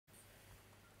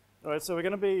All right, so we're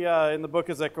going to be in the book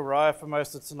of Zechariah for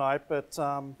most of tonight, but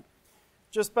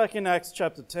just back in Acts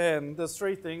chapter 10, there's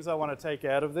three things I want to take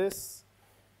out of this.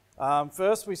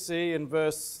 First, we see in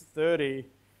verse 30,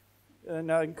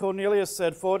 and Cornelius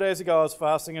said, 4 days ago I was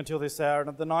fasting until this hour, and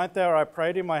at the ninth hour I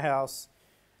prayed in my house,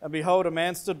 and behold, a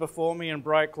man stood before me in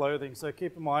bright clothing. So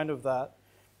keep in mind of that.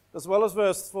 As well as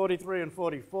verse 43 and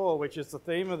 44, which is the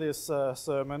theme of this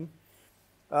sermon,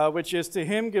 which is, to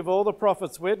him give all the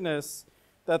prophets witness,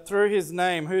 that through his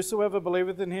name whosoever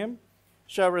believeth in him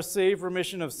shall receive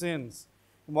remission of sins.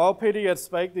 And while Peter yet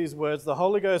spake these words, the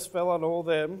Holy Ghost fell on all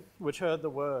them which heard the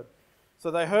word.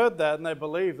 So they heard that, and they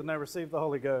believed, and they received the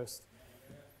Holy Ghost.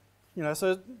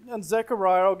 So in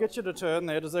Zechariah, I'll get you to turn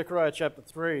there to Zechariah chapter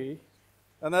 3,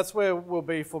 and that's where we'll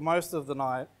be for most of the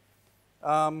night.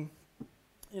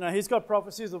 He's got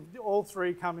prophecies of all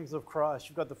three comings of Christ.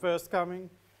 You've got the first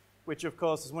coming, which of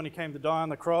course is when he came to die on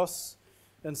the cross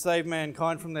and save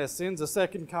mankind from their sins. The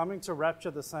second coming, to rapture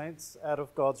the saints out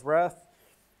of God's wrath.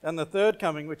 And the third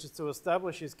coming, which is to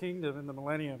establish his kingdom in the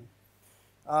millennium.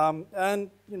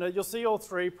 You'll see all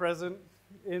three present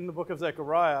in the book of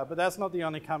Zechariah, but that's not the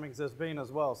only comings there's been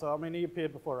as well. So, he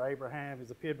appeared before Abraham. He's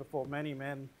appeared before many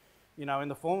men, in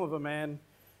the form of a man,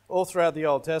 all throughout the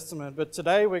Old Testament. But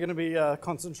today we're going to be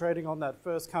concentrating on that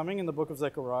first coming in the book of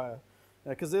Zechariah,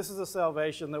 because this is a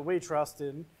salvation that we trust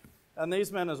in. And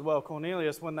these men as well,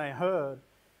 Cornelius, when they heard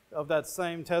of that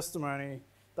same testimony,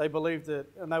 they believed it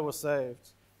and they were saved.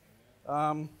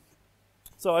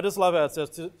 So I just love how it says,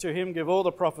 to him give all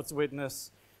the prophets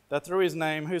witness, that through his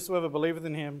name whosoever believeth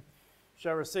in him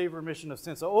shall receive remission of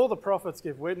sins. So all the prophets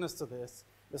give witness to this.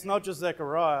 It's not just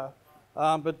Zechariah,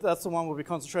 but that's the one we'll be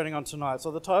concentrating on tonight.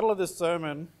 So the title of this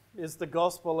sermon is The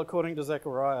Gospel According to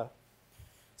Zechariah.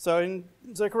 So in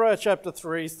Zechariah chapter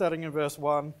 3, starting in verse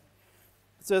 1,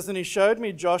 it says, and he showed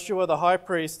me Joshua the high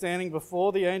priest standing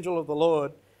before the angel of the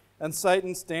Lord, and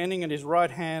Satan standing at his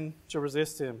right hand to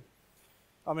resist him.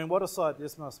 What a sight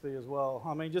this must be as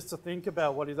well. Just to think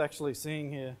about what he's actually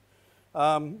seeing here.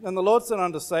 And the Lord said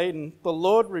unto Satan, the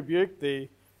Lord rebuke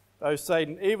thee, O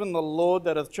Satan, even the Lord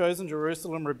that hath chosen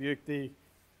Jerusalem rebuke thee.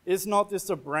 Is not this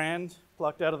a brand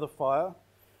plucked out of the fire?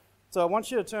 So I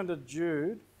want you to turn to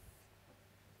Jude,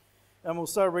 and we'll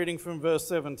start reading from verse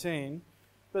 17.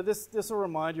 But this will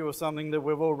remind you of something that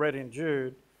we've all read in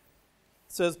Jude.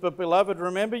 It says, but beloved,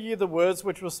 remember ye the words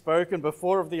which were spoken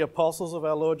before of the apostles of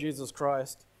our Lord Jesus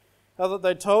Christ, how that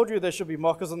they told you there should be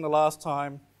mockers in the last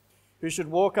time, who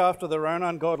should walk after their own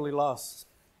ungodly lusts.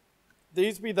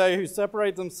 These be they who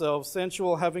separate themselves,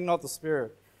 sensual, having not the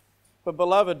Spirit. But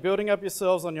beloved, building up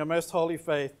yourselves on your most holy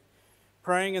faith,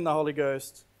 praying in the Holy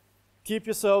Ghost, keep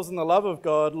yourselves in the love of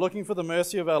God, looking for the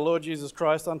mercy of our Lord Jesus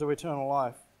Christ unto eternal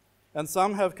life. And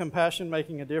some have compassion,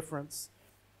 making a difference,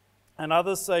 and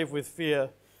others save with fear,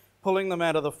 pulling them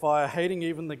out of the fire, hating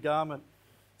even the garment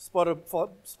spotted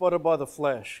by the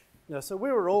flesh. So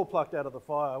we were all plucked out of the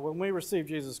fire. When we received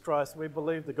Jesus Christ, we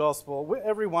believed the gospel.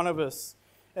 Every one of us,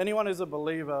 anyone who's a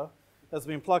believer, has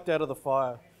been plucked out of the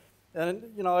fire. And,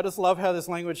 I just love how this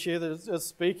language here that is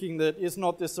speaking that is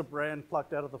not this a brand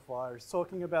plucked out of the fire. It's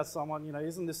talking about someone,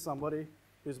 isn't this somebody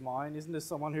who's mine? Isn't this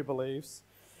someone who believes?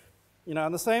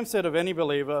 And the same said of any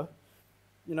believer.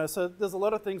 So there's a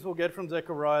lot of things we'll get from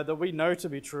Zechariah that we know to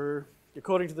be true,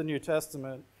 according to the New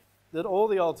Testament, that all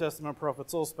the Old Testament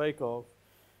prophets all spake of.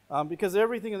 Because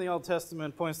everything in the Old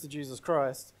Testament points to Jesus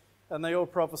Christ, and they all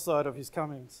prophesied of his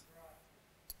comings.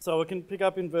 So we can pick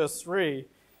up in verse 3. It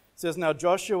says, now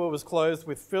Joshua was clothed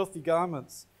with filthy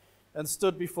garments, and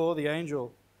stood before the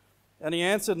angel. And he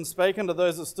answered and spake unto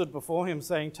those that stood before him,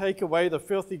 saying, take away the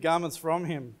filthy garments from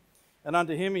him. And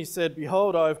unto him he said,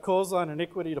 behold, I have caused thine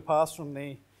iniquity to pass from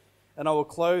thee, and I will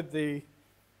clothe thee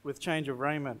with change of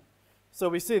raiment. So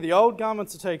we see the old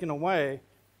garments are taken away,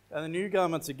 and the new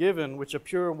garments are given, which are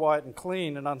pure and white and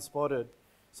clean and unspotted.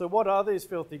 So what are these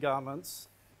filthy garments,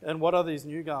 and what are these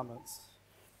new garments?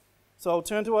 So I'll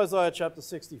turn to Isaiah chapter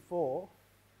 64.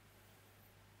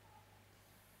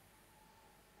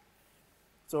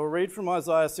 So I'll read from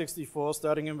Isaiah 64,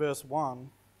 starting in verse 1.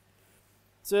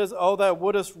 It says, O thou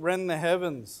wouldest rend the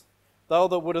heavens, thou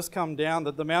that wouldest come down,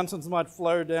 that the mountains might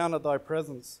flow down at thy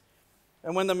presence.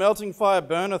 And when the melting fire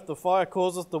burneth, the fire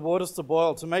causeth the waters to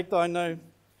boil, to make thy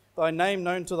name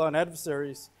known to thine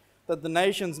adversaries, that the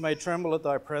nations may tremble at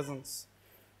thy presence.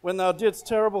 When thou didst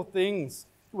terrible things,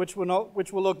 which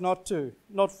will look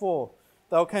not for,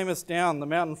 thou camest down, the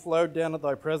mountain flowed down at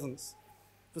thy presence.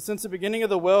 For since the beginning of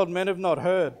the world men have not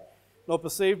heard, nor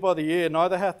perceived by the ear,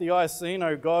 neither hath the eye seen,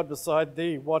 O God, beside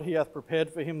thee, what he hath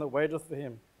prepared for him that waiteth for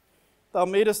him. Thou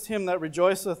meetest him that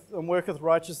rejoiceth and worketh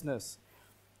righteousness,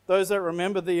 those that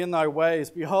remember thee in thy ways.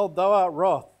 Behold, thou art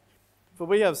wroth, for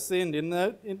we have sinned. In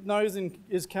those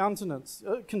is continuance,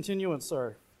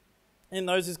 In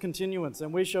those is continuance,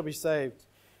 and we shall be saved.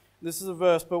 This is a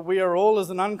verse, but we are all as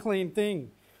an unclean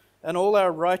thing, and all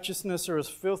our righteousness are as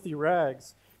filthy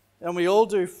rags, and we all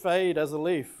do fade as a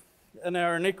leaf, and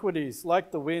our iniquities,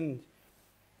 like the wind,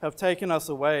 have taken us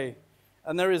away.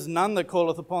 And there is none that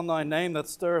calleth upon thy name that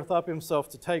stirreth up himself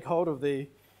to take hold of thee.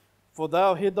 For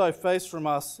thou hid thy face from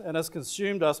us, and hast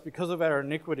consumed us because of our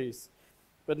iniquities.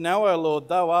 But now, O Lord,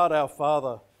 thou art our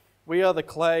Father. We are the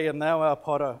clay, and thou our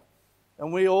potter,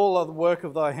 and we all are the work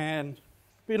of thy hand.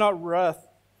 Be not wrath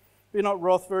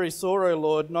very sore, O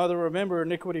Lord, neither remember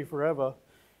iniquity forever.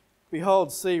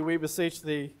 Behold, see, we beseech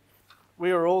thee, we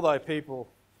are all thy people.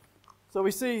 So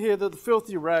we see here that the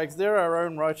filthy rags, they're our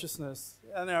own righteousness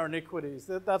and our iniquities.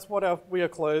 That's what we are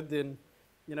clothed in.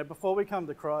 Before we come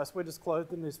to Christ, we're just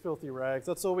clothed in these filthy rags.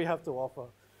 That's all we have to offer.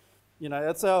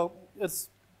 It's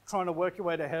trying to work your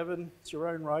way to heaven. It's your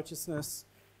own righteousness.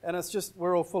 And it's just,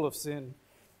 we're all full of sin.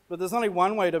 But there's only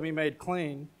one way to be made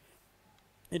clean.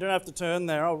 You don't have to turn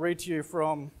there. I'll read to you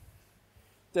from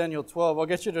Daniel 12. I'll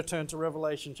get you to turn to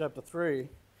Revelation chapter 3.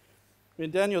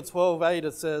 In Daniel 12:8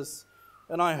 it says,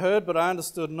 "And I heard, but I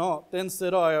understood not. Then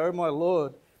said I, O my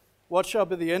Lord, what shall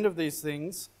be the end of these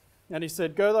things? And he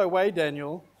said, Go thy way,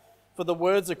 Daniel, for the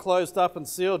words are closed up and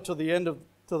sealed till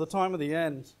the time of the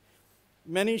end.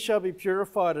 Many shall be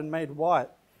purified and made white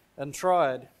and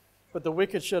tried, but the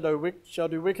wicked shall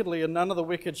do wickedly, and none of the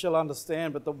wicked shall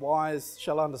understand, but the wise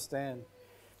shall understand."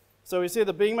 So we see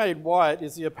that being made white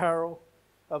is the apparel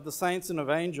of the saints and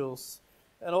of angels,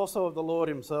 and also of the Lord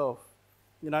himself.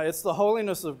 It's the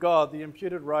holiness of God, the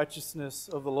imputed righteousness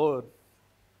of the Lord.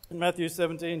 In Matthew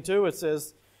 17:2 it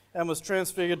says, "And was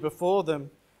transfigured before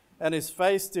them, and his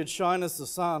face did shine as the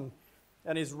sun,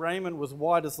 and his raiment was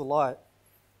white as the light."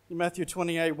 In Matthew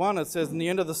 28:1 it says, "In the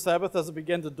end of the Sabbath, as it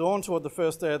began to dawn toward the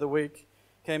first day of the week,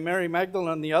 came Mary Magdalene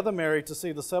and the other Mary to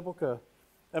see the sepulchre.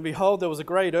 And behold, there was a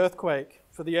great earthquake,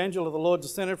 for the angel of the Lord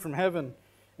descended from heaven,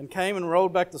 and came and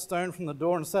rolled back the stone from the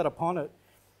door and sat upon it.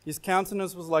 His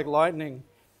countenance was like lightning,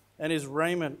 and his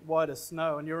raiment white as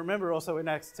snow." And you remember also in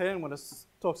Acts 10 when it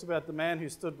talks about the man who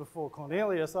stood before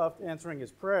Cornelius after answering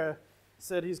his prayer,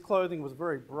 said his clothing was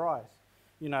very bright.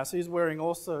 So he's wearing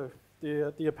also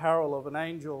the apparel of an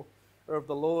angel or of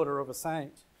the Lord or of a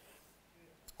saint.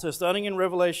 So starting in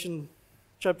Revelation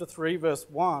chapter 3 verse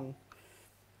 1,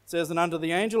 it says, "And unto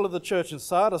the angel of the church in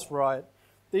Sardis write,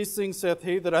 These things saith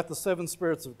he that hath the 7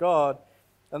 spirits of God,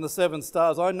 and the 7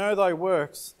 stars. I know thy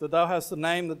works, that thou hast the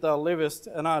name that thou livest,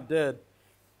 and art dead.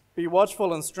 Be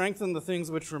watchful and strengthen the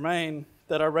things which remain,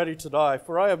 that are ready to die.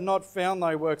 For I have not found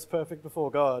thy works perfect before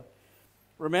God.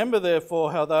 Remember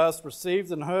therefore how thou hast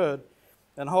received and heard,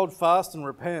 and hold fast and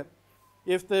repent.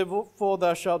 If therefore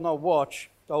thou shalt not watch,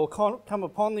 I will come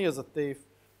upon thee as a thief,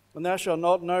 and thou shalt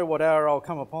not know what hour I will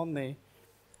come upon thee.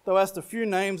 Thou hast a few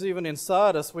names even in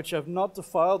Sardis, which have not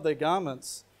defiled their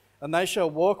garments, and they shall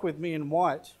walk with me in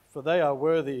white, for they are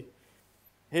worthy.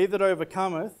 He that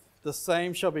overcometh, the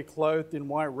same shall be clothed in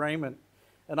white raiment,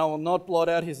 and I will not blot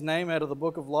out his name out of the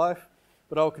book of life,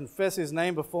 but I will confess his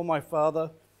name before my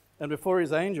Father and before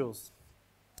his angels.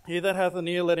 He that hath an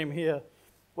ear, let him hear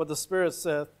what the Spirit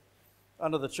saith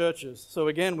unto the churches." So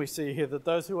again we see here that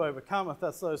those who overcometh,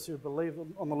 that's those who believe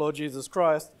on the Lord Jesus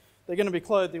Christ, they're going to be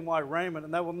clothed in white raiment,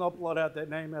 and they will not blot out their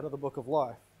name out of the book of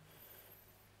life.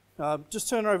 Just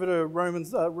turn over to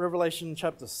Revelation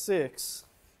chapter 6,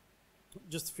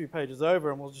 just a few pages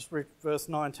over, and we'll just read verse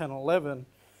 9, 10, and 11.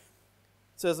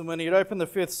 It says, "And when he had opened the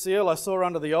 5th seal, I saw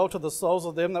under the altar the souls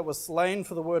of them that were slain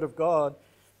for the word of God,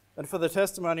 and for the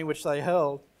testimony which they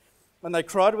held. And they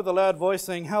cried with a loud voice,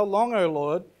 saying, How long, O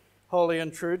Lord, holy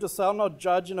and true, dost thou not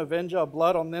judge and avenge our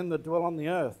blood on them that dwell on the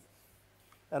earth?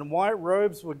 And white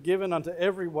robes were given unto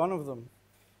every one of them.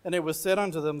 And it was said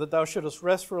unto them that thou shouldest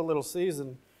rest for a little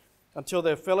season, until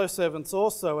their fellow servants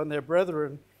also and their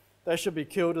brethren, they should be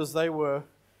killed as they were,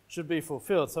 should be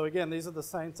fulfilled." So again, these are the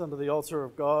saints under the altar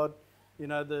of God.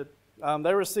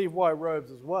 They receive white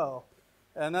robes as well.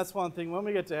 And that's one thing, when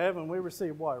we get to heaven, we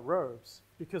receive white robes,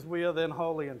 because we are then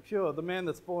holy and pure. The man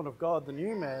that's born of God, the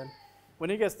new man, when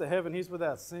he gets to heaven, he's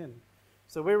without sin.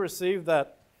 So we receive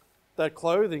that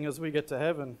clothing as we get to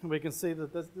heaven. And we can see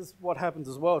that this is what happens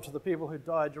as well to the people who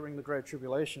died during the Great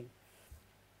Tribulation.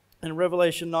 In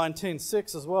Revelation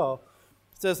 19:6 as well,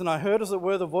 it says, "And I heard as it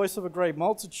were the voice of a great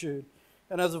multitude,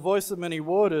 and as a voice of many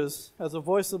waters, as a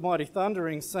voice of mighty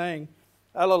thundering, saying,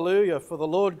 Alleluia, for the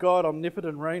Lord God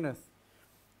omnipotent reigneth.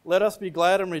 Let us be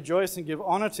glad and rejoice and give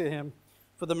honour to him,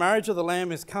 for the marriage of the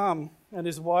Lamb is come, and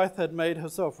his wife had made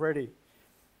herself ready.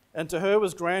 And to her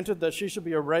was granted that she should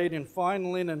be arrayed in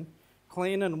fine linen,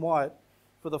 clean and white,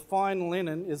 for the fine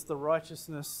linen is the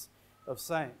righteousness of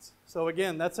saints. So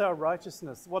again, that's our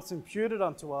righteousness, what's imputed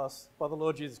unto us by the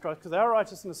Lord Jesus Christ, because our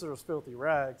righteousness are as filthy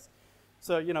rags.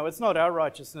 So, it's not our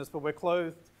righteousness, but we're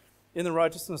clothed in the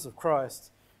righteousness of Christ.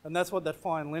 And that's what that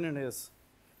fine linen is.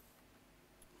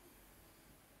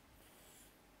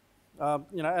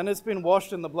 And it's been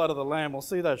washed in the blood of the Lamb. We'll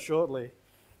see that shortly.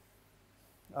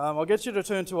 I'll get you to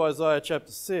turn to Isaiah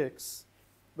chapter 6,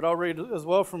 but I'll read as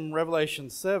well from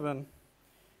Revelation 7.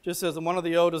 Just says, and one of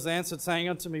the elders answered, saying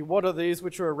unto me, what are these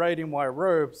which are arrayed in white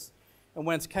robes? And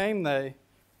whence came they?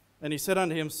 And he said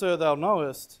unto him, Sir, thou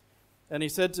knowest. And he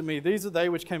said to me, these are they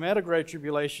which came out of great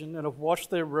tribulation, and have washed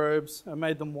their robes, and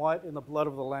made them white in the blood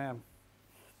of the Lamb.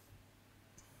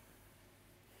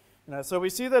 So we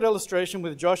see that illustration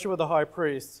with Joshua the high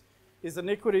priest, his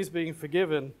iniquities being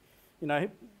forgiven,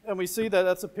 and we see that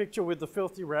that's a picture with the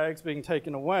filthy rags being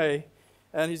taken away,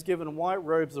 and he's given white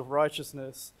robes of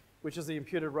righteousness, which is the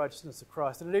imputed righteousness of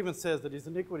Christ. And it even says that his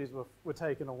iniquities were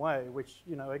taken away, which,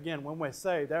 again, when we're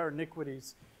saved, our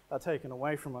iniquities are taken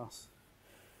away from us.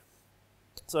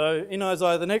 So in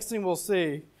Isaiah, the next thing we'll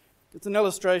see, it's an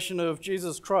illustration of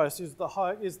Jesus Christ, who's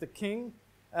is the King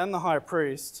and the High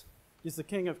Priest. He's the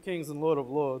King of Kings and Lord of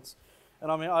Lords. And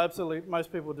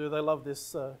most people do. They love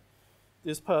this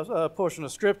portion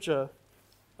of Scripture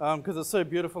because it's so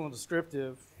beautiful and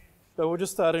descriptive. But we'll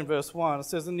just start in verse 1. It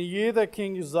says, in the year that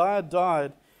King Uzziah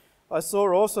died, I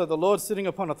saw also the Lord sitting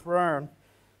upon a throne,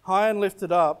 high and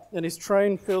lifted up, and his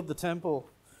train filled the temple.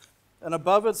 And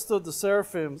above it stood the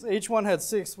seraphims. Each one had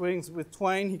 6 wings. With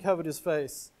twain he covered his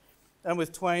face, and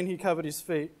with twain he covered his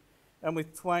feet, and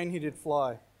with twain he did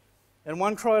fly. And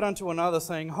one cried unto another,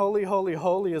 saying, Holy, holy,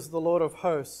 holy is the Lord of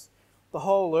hosts. The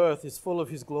whole earth is full of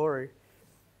his glory.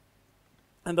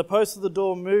 And the posts of the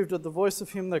door moved at the voice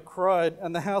of him that cried,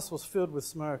 and the house was filled with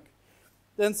smoke.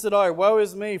 Then said I, Woe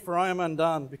is me, for I am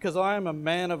undone, because I am a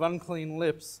man of unclean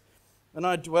lips, and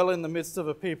I dwell in the midst of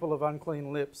a people of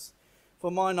unclean lips. For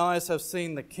mine eyes have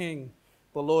seen the King,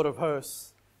 the Lord of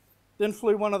hosts. Then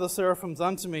flew one of the seraphims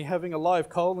unto me, having a live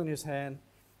coal in his hand,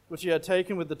 which he had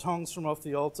taken with the tongs from off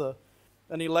the altar.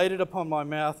 And he laid it upon my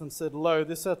mouth, and said, Lo,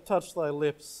 this hath touched thy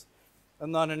lips,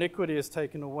 and thine iniquity is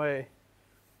taken away,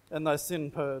 and thy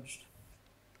sin purged.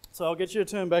 So I'll get you to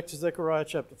turn back to Zechariah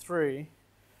chapter 3.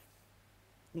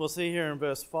 We'll see here in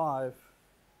verse 5.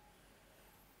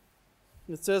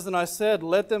 It says, And I said,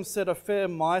 Let them set a fair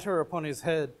mitre upon his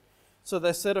head. So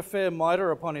they set a fair mitre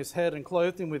upon his head, and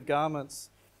clothed him with garments.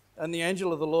 And the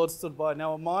angel of the Lord stood by.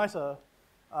 Now a mitre,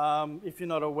 if you're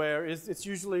not aware, it's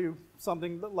usually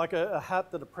something like a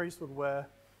hat that a priest would wear.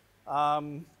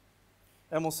 And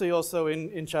we'll see also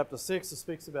in chapter 6, it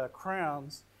speaks about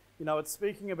crowns. It's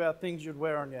speaking about things you'd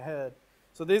wear on your head.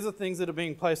 So these are things that are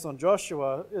being placed on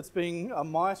Joshua. A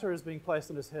mitre is being placed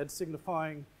on his head,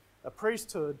 signifying a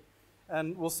priesthood.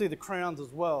 And we'll see the crowns as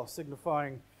well,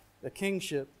 signifying a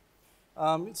kingship.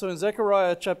 So in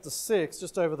Zechariah chapter 6,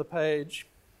 just over the page,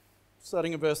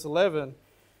 starting in verse 11, it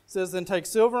says, Then take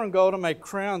silver and gold and make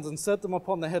crowns, and set them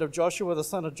upon the head of Joshua the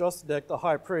son of Josedek the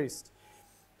high priest.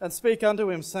 And speak unto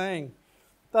him, saying,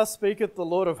 Thus speaketh the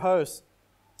Lord of hosts,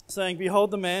 saying,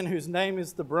 Behold the man whose name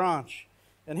is the branch,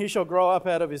 and he shall grow up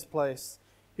out of his place.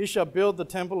 He shall build the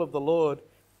temple of the Lord.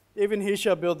 Even he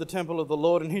shall build the temple of the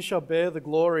Lord, and he shall bear the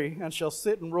glory, and shall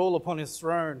sit and rule upon his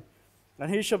throne.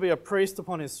 And he shall be a priest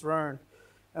upon his throne,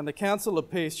 and the counsel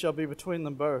of peace shall be between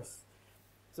them both.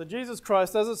 So Jesus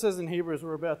Christ, as it says in Hebrews,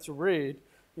 we're about to read,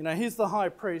 he's the high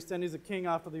priest, and he's a king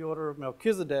after the order of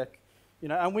Melchizedek,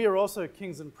 and we are also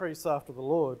kings and priests after the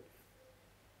Lord.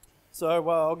 So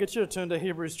I'll get you to turn to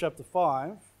Hebrews chapter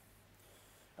 5,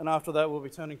 and after that we'll be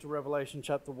turning to Revelation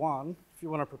chapter 1, if you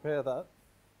want to prepare that.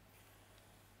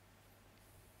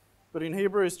 But in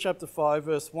Hebrews chapter 5,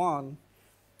 verse 1,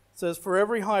 it says, For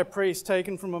every high priest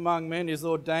taken from among men is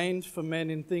ordained for men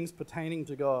in things pertaining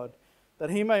to God, that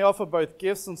he may offer both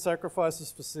gifts and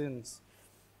sacrifices for sins.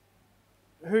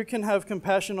 Who can have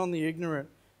compassion on the ignorant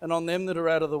and on them that are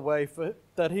out of the way, for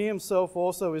that he himself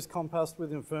also is compassed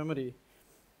with infirmity?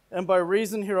 And by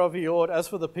reason hereof he ought, as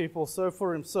for the people, so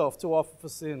for himself, to offer for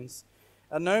sins.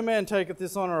 And no man taketh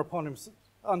this honour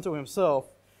unto himself,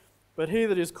 but he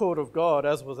that is called of God,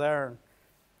 as was Aaron.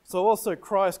 So also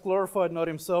Christ glorified not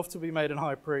himself to be made an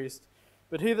high priest,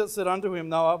 but he that said unto him,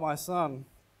 Thou art my son,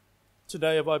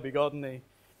 today have I begotten thee.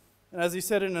 And as he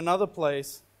said in another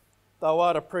place, Thou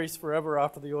art a priest forever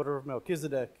after the order of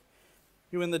Melchizedek,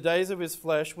 who in the days of his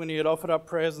flesh, when he had offered up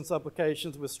prayers and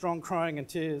supplications with strong crying and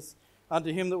tears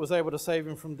unto him that was able to save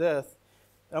him from death,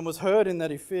 and was heard in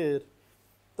that he feared,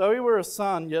 Though he were a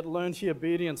son, yet learned he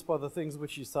obedience by the things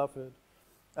which he suffered.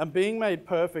 And being made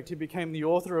perfect, he became the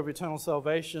author of eternal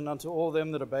salvation unto all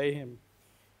them that obey him,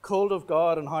 called of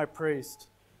God and high priest,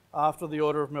 after the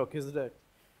order of Melchizedek.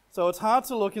 So it's hard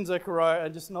to look in Zechariah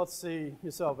and just not see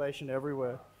his salvation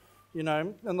everywhere. You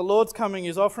know, and the Lord's coming,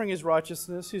 he's offering his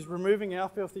righteousness, he's removing our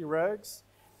filthy rags,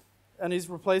 and he's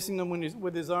replacing them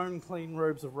with his own clean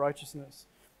robes of righteousness.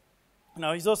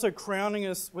 Now, he's also crowning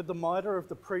us with the mitre of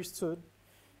the priesthood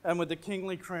and with the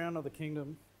kingly crown of the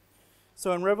kingdom.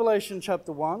 So in Revelation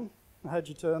chapter 1, I had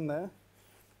you turn there.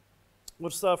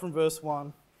 We'll start from verse 1.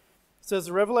 It says,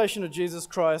 "The revelation of Jesus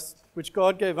Christ, which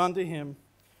God gave unto him,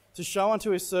 to show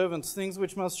unto his servants things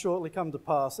which must shortly come to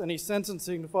pass. And he sent and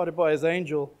signified it by his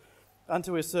angel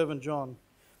unto his servant John,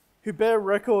 who bare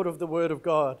record of the word of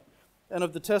God, and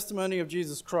of the testimony of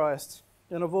Jesus Christ,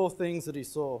 and of all things that he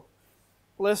saw.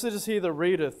 Blessed is he that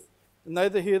readeth, and they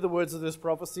that hear the words of this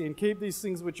prophecy, and keep these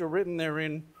things which are written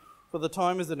therein, for the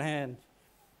time is at hand.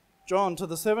 John, to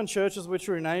the 7 churches which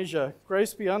are in Asia,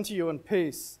 grace be unto you and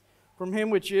peace, from him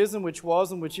which is, and which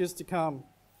was, and which is to come,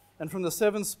 and from the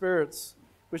 7 spirits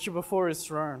which are before his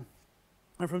throne,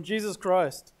 and from Jesus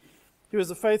Christ, who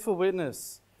is a faithful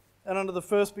witness, and unto the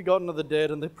first begotten of the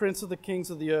dead, and the prince of the kings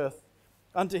of the earth,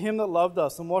 unto him that loved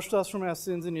us, and washed us from our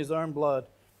sins in his own blood,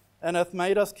 and hath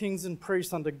made us kings and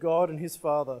priests unto God and his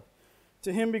Father.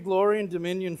 To him be glory and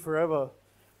dominion forever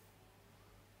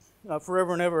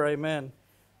and ever. Amen.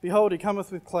 Behold, he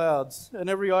cometh with clouds, and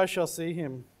every eye shall see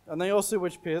him, and they also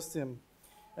which pierced him,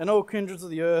 and all kindreds of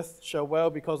the earth shall wail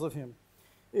because of him.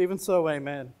 Even so,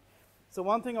 amen." So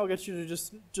one thing I'll get you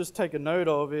to just take a note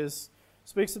of is,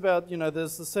 speaks about,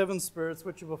 there's the 7 spirits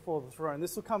which are before the throne.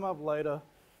 This will come up later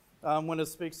when it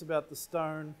speaks about the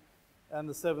stone and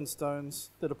the 7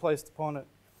 stones that are placed upon it.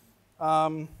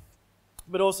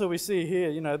 But also we see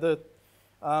here, that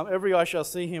every eye shall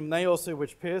see him, they also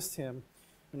which pierced him,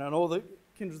 and all the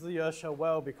kindreds of the earth shall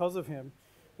wail because of him.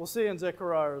 We'll see in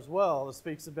Zechariah as well, it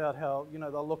speaks about how,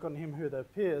 they'll look on him who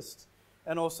they've pierced,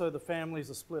 and also the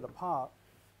families are split apart.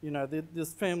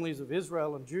 The families of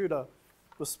Israel and Judah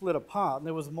were split apart, and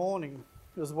there was mourning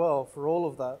as well for all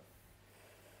of that.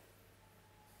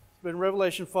 But in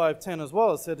Revelation 5:10 as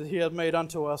well, it said that he had made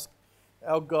unto us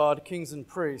our God kings and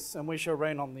priests, and we shall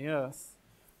reign on the earth.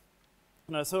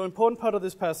 So important part of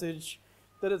this passage,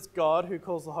 that it's God who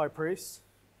calls the high priest.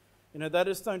 They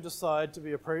just don't decide to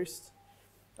be a priest.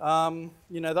 They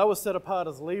were set apart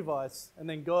as Levites, and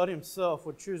then God himself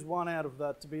would choose one out of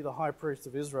that to be the high priest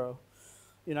of Israel.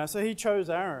 So he chose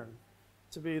Aaron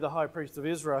to be the high priest of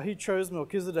Israel. He chose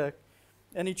Melchizedek,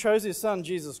 and he chose his son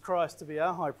Jesus Christ to be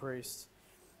our high priest.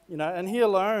 And he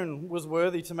alone was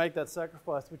worthy to make that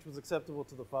sacrifice which was acceptable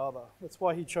to the Father. That's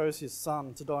why he chose his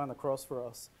son to die on the cross for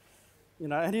us.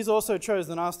 And he's also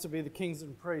chosen us to be the kings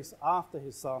and priests after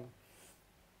his son.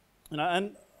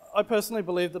 And I personally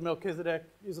believe that Melchizedek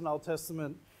is an Old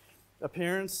Testament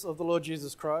appearance of the Lord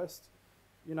Jesus Christ.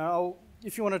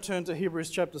 If you want to turn to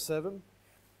Hebrews chapter 7,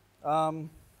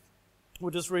 we'll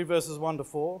just read verses 1 to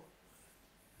 4.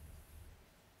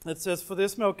 It says, "For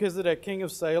this Melchizedek, king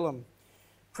of Salem,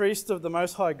 priest of the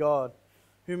Most High God,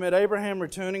 who met Abraham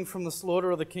returning from the slaughter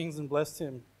of the kings and blessed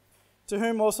him, to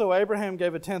whom also Abraham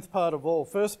gave a 10th part of all,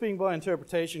 first being by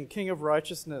interpretation king of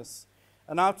righteousness,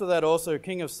 and after that also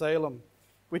king of Salem,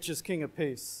 which is king of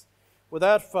peace,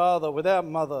 without father, without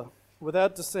mother,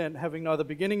 without descent, having neither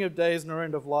beginning of days nor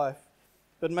end of life,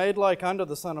 but made like unto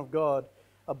the Son of God,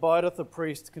 abideth a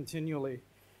priest continually.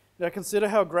 Now consider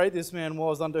how great this man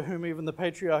was, unto whom even the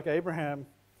patriarch Abraham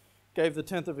gave the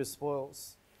 10th of his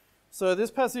spoils." So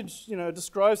this passage,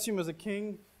 describes him as a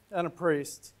king and a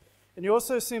priest. And he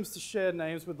also seems to share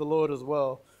names with the Lord as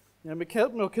well.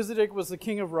 Melchizedek was the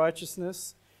king of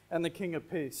righteousness and the king of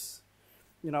peace,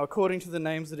 according to the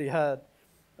names that he had.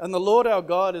 And the Lord our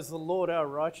God is the Lord our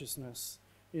righteousness.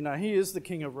 He is the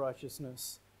king of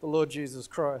righteousness, the Lord Jesus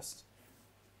Christ.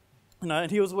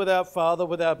 And he was without father,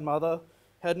 without mother,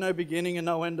 had no beginning and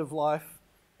no end of life,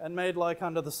 and made like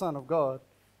unto the Son of God.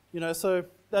 So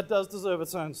that does deserve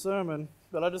its own sermon,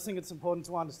 but I just think it's important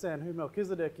to understand who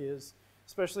Melchizedek is,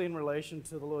 especially in relation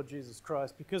to the Lord Jesus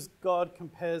Christ, because God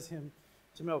compares him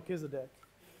to Melchizedek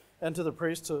and to the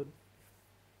priesthood.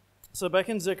 So back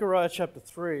in Zechariah chapter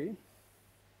 3,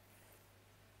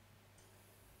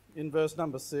 in verse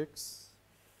number 6,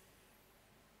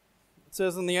 it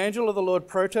says, "And the angel of the Lord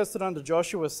protested unto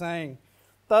Joshua, saying,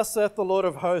 Thus saith the Lord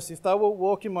of hosts, if thou wilt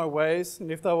walk in my ways,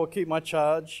 and if thou wilt keep my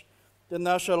charge, then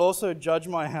thou shalt also judge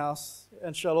my house,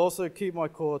 and shalt also keep my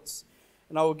courts,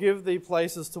 and I will give thee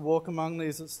places to walk among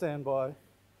these that stand by.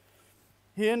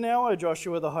 Hear now, O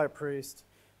Joshua the high priest,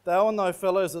 thou and thy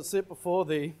fellows that sit before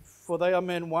thee, for they are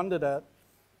men wondered at.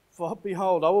 For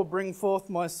behold, I will bring forth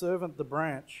my servant the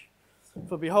branch.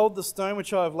 For behold, the stone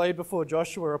which I have laid before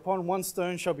Joshua, upon one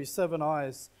stone shall be 7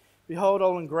 eyes. Behold,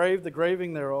 I'll engrave the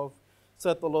graving thereof,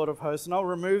 saith the Lord of hosts, and I'll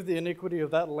remove the iniquity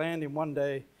of that land in one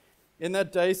day. In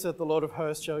that day, saith the Lord of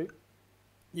hosts, shall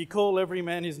ye call every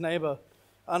man his neighbour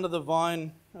under the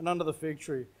vine and under the fig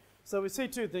tree. So we see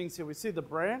 2 things here. We see the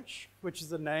branch, which is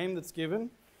the name that's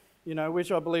given,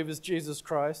 which I believe is Jesus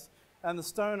Christ, and the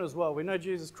stone as well. We know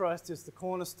Jesus Christ is the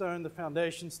cornerstone, the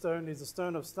foundation stone. He's a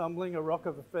stone of stumbling, a rock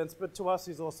of offense, but to us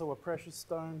he's also a precious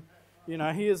stone.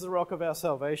 He is the rock of our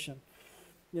salvation.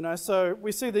 So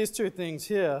we see these 2 things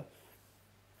here.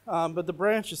 But the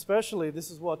branch especially, this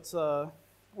is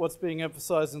what's being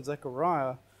emphasized in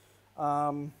Zechariah.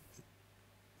 Now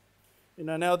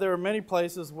there are many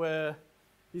places where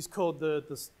he's called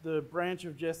the branch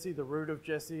of Jesse, the root of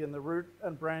Jesse, and the root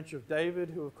and branch of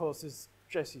David, who of course is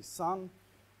Jesse's son.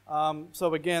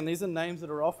 So again, these are names that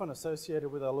are often associated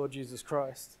with our Lord Jesus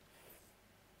Christ.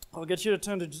 I'll get you to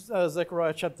turn to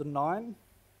Zechariah chapter 9,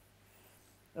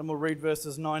 and we'll read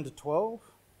verses 9 to 12.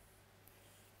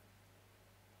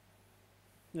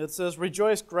 It says,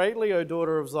 Rejoice greatly, O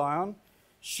daughter of Zion.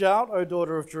 Shout, O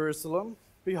daughter of Jerusalem.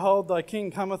 Behold, thy king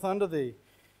cometh unto thee.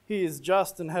 He is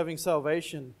just and having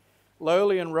salvation,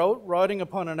 lowly and riding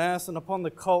upon an ass, and upon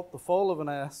the colt, the foal of an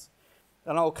ass.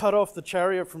 And I'll cut off the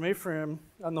chariot from Ephraim,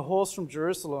 and the horse from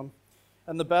Jerusalem,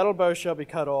 and the battle bow shall be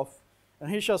cut off. And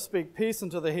he shall speak peace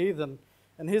unto the heathen,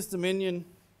 and his dominion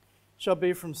shall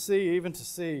be from sea even to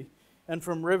sea, and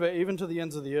from river even to the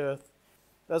ends of the earth.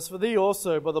 As for thee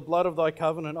also, by the blood of thy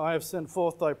covenant, I have sent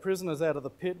forth thy prisoners out of the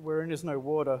pit wherein is no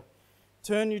water.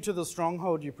 Turn you to the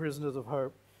stronghold, you prisoners of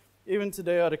hope. Even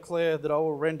today I declare that I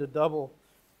will render double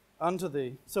unto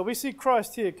thee. So we see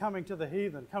Christ here coming to the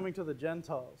heathen, coming to the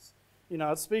Gentiles.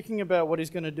 It's speaking about what he's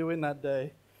going to do in that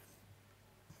day.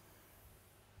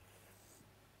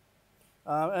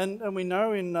 And we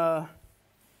know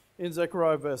in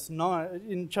Zechariah verse 9,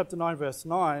 in chapter 9 verse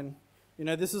 9,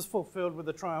 this is fulfilled with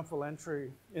the triumphal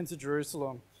entry into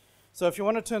Jerusalem. So if you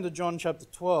want to turn to John chapter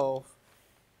 12,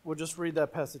 we'll just read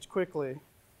that passage quickly.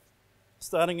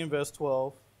 Starting in verse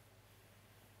 12.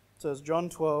 It says, John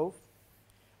 12,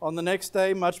 On the next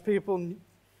day, much people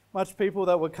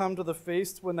that were come to the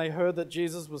feast, when they heard that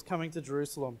Jesus was coming to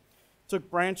Jerusalem,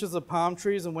 took branches of palm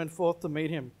trees and went forth to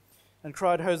meet him, and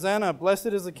cried, Hosanna, blessed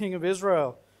is the King of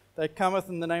Israel, that cometh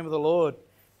in the name of the Lord.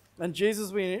 And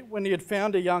Jesus, when he had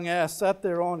found a young ass, sat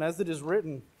thereon, as it is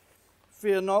written,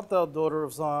 Fear not, thou daughter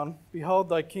of Zion, behold,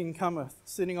 thy king cometh,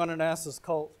 sitting on an ass's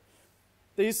colt.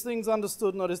 These things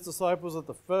understood not his disciples at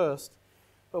the first,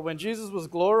 but when Jesus was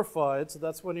glorified, so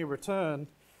that's when he returned,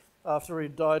 after he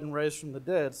died and raised from the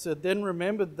dead, said, Then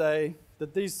remembered they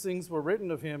that these things were written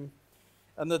of him,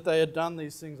 and that they had done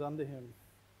these things unto him.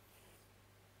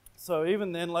 So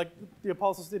even then, the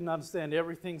apostles didn't understand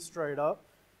everything straight up,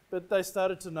 but they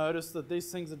started to notice that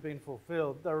these things had been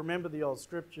fulfilled. They remembered the old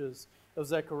scriptures of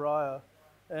Zechariah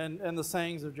and the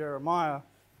sayings of Jeremiah,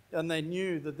 and they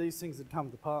knew that these things had come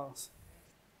to pass.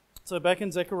 So back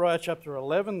in Zechariah chapter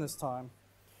 11 this time,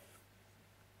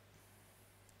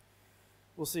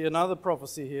 we'll see another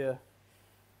prophecy here.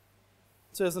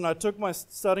 It says,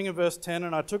 starting in verse 10,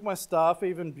 And I took my staff,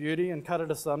 even beauty, and cut it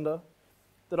asunder,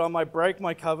 that I might break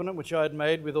my covenant which I had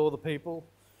made with all the people.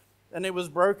 And it was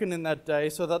broken in that day,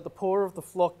 so that the poor of the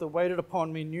flock that waited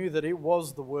upon me knew that it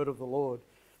was the word of the Lord.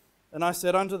 And I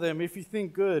said unto them, If you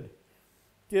think good,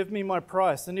 give me my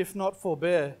price, and if not,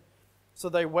 forbear. So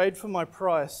they weighed for my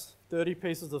price 30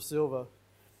 pieces of silver.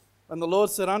 And the Lord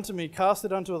said unto me, Cast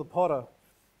it unto the potter,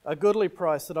 a goodly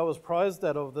price that I was prized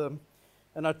at of them.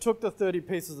 And I took the 30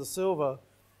 pieces of silver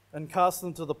and cast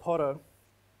them to the potter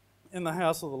in the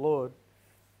house of the Lord.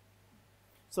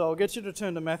 So I'll get you to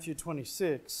turn to Matthew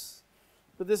 26.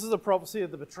 But this is a prophecy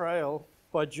of the betrayal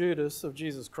by Judas of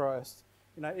Jesus Christ,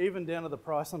 even down to the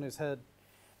price on his head.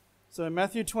 So in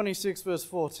Matthew 26 verse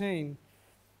 14, it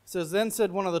says, Then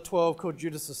one of the 12 called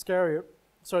Judas Iscariot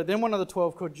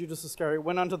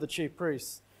went unto the chief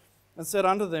priests and said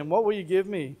unto them, What will you give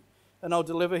me? And I'll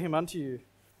deliver him unto you.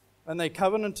 And they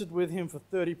covenanted with him for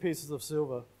 30 pieces of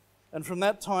silver. And from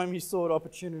that time he sought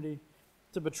opportunity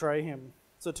to betray him.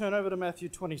 So turn over to Matthew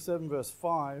 27 verse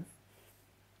 5.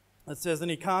 It says,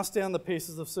 And he cast down the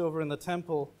pieces of silver in the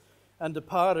temple and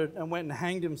departed and went and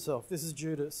hanged himself. This is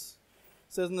Judas.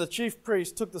 It says, And the chief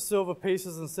priest took the silver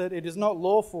pieces and said, It is not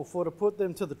lawful for to put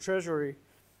them to the treasury,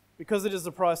 because it is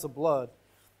the price of blood.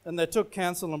 And they took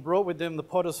counsel and brought with them the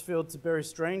potter's field to bury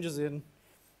strangers in.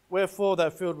 Wherefore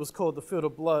that field was called the field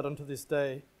of blood unto this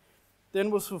day.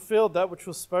 Then was fulfilled that which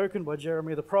was spoken by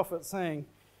Jeremiah the prophet, saying,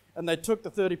 And they took the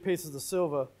 30 pieces of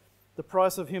silver, the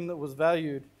price of him that was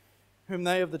valued, whom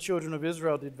they of the children of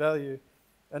Israel did value,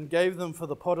 and gave them for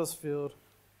the potter's field,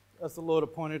 as the Lord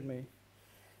appointed me.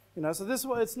 So this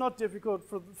way, it's not difficult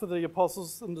for the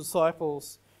apostles and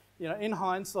disciples. In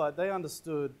hindsight, they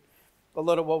understood a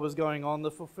lot of what was going on,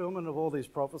 the fulfillment of all these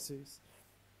prophecies.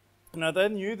 They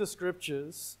knew the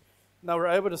scriptures, and they were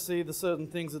able to see the certain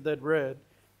things that they'd read.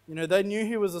 They knew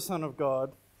he was the Son of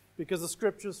God because the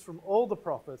scriptures from all the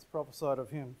prophets prophesied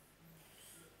of him.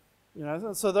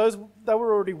 So they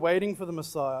were already waiting for the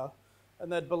Messiah,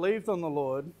 and they'd believed on the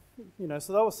Lord.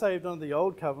 So they were saved under the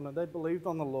old covenant. They believed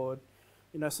on the Lord.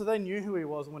 So they knew who he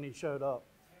was when he showed up,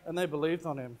 and they believed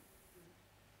on him.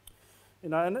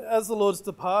 And as the Lord's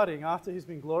departing, after he's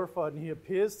been glorified and he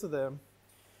appears to them,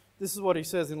 this is what he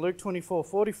says in Luke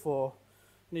 24:44.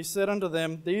 And he said unto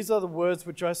them, These are the words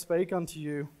which I spake unto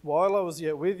you while I was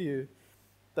yet with you,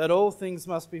 that all things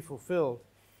must be fulfilled,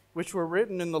 which were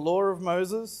written in the law of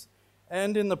Moses,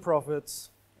 and in the prophets,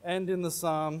 and in the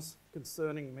Psalms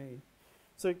concerning me.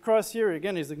 So Christ here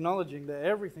again is acknowledging that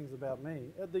everything's about me.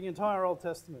 The entire Old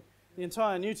Testament, the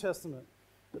entire New Testament,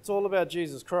 it's all about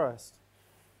Jesus Christ.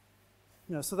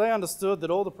 So they understood that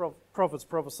all the prophets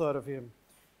prophesied of him.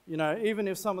 Even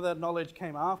if some of that knowledge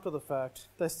came after the fact,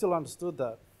 they still understood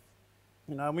that.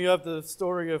 And we have the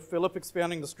story of Philip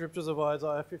expounding the scriptures of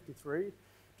Isaiah 53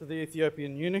 to the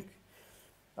Ethiopian eunuch.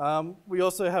 We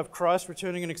also have Christ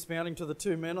returning and expounding to the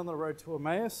two men on the road to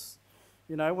Emmaus,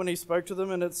 when he spoke to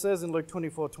them. And it says in Luke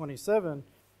 24:27,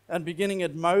 And beginning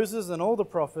at Moses and all the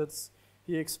prophets,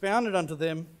 he expounded unto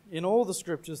them in all the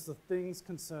scriptures the things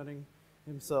concerning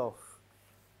himself.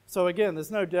 So again,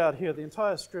 there's no doubt here, the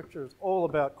entire scripture is all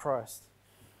about Christ.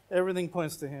 Everything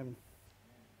points to him.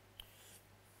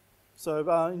 So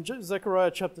in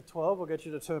Zechariah chapter 12, I'll get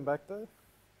you to turn back there.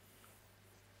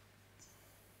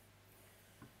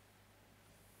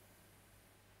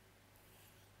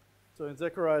 So in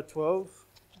Zechariah 12,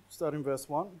 starting verse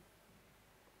 1.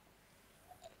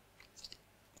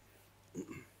 It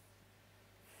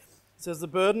says, The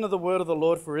burden of the word of the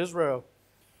Lord for Israel,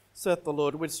 saith the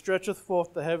Lord, which stretcheth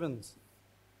forth the heavens,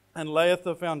 and layeth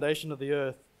the foundation of the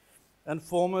earth, and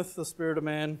formeth the spirit of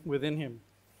man within him.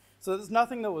 So there's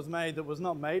nothing that was made that was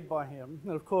not made by him.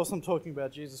 And of course I'm talking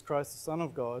about Jesus Christ, the Son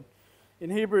of God.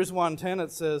 In Hebrews 1:10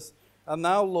 it says, And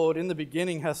thou, Lord, in the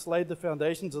beginning hast laid the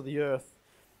foundations of the earth,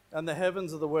 and the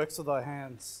heavens are the works of thy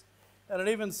hands. And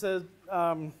it even said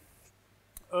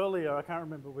earlier, I can't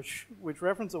remember which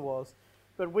reference it was,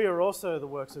 but we are also the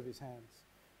works of his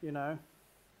hands,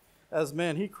 As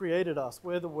men, he created us.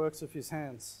 We're the works of his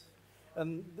hands.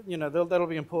 And, that'll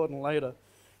be important later.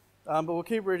 But we'll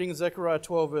keep reading Zechariah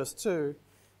 12, verse 2.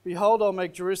 Behold, I'll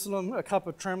make Jerusalem a cup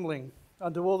of trembling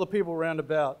unto all the people round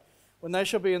about, when they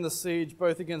shall be in the siege,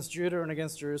 both against Judah and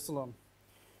against Jerusalem.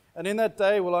 And in that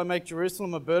day will I make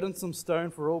Jerusalem a burdensome stone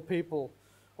for all people.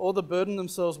 All that burden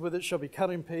themselves with it shall be cut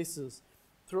in pieces.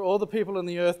 Through all the people in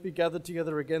the earth be gathered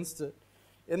together against it.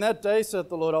 In that day, saith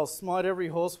the Lord, I'll smite every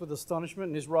horse with astonishment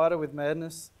and his rider with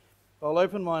madness. I'll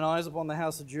open mine eyes upon the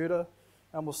house of Judah,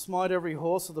 and will smite every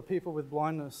horse of the people with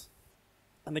blindness.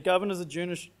 And the governors of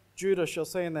Judah shall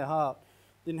say in their heart,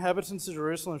 The inhabitants of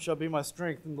Jerusalem shall be my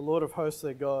strength, and the Lord of hosts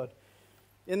their God.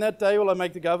 In that day will I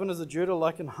make the governors of Judah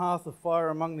like an hearth of fire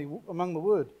among the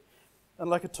wood, and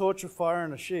like a torch of fire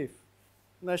in a sheaf.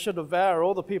 And they shall devour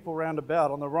all the people round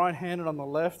about, on the right hand and on the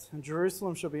left, and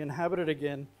Jerusalem shall be inhabited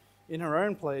again, in her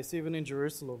own place, even in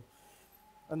Jerusalem.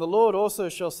 And the Lord also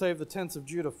shall save the tents of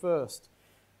Judah first,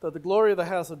 that the glory of the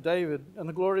house of David and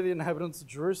the glory of the inhabitants of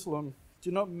Jerusalem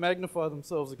do not magnify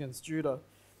themselves against Judah.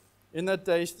 In that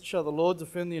day shall the Lord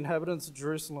defend the inhabitants of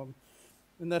Jerusalem,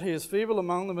 in that he is feeble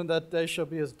among them, and that day shall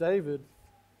be as David,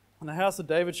 and the house of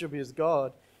David shall be as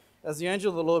God, as the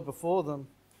angel of the Lord before them.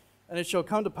 And it shall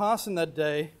come to pass in that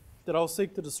day that I will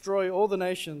seek to destroy all the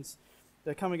nations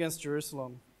that come against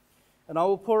Jerusalem. And I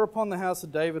will pour upon the house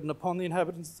of David and upon the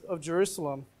inhabitants of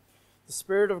Jerusalem the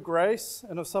spirit of grace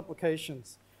and of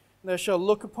supplications. And they shall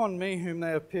look upon me whom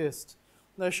they have pierced.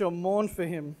 And they shall mourn for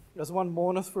him as one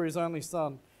mourneth for his only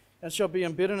son, and shall be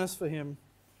in bitterness for him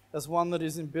as one that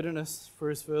is in bitterness for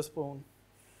his firstborn.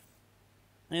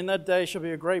 In that day shall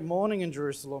be a great mourning in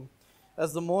Jerusalem,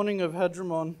 as the mourning of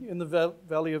Hadramon in the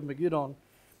valley of Megiddon.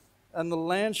 And the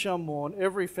land shall mourn,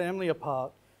 every family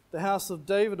apart, the house of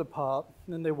David apart,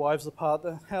 and their wives apart,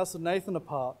 the house of Nathan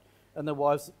apart, and their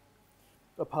wives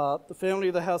apart, the family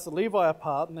of the house of Levi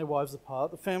apart, and their wives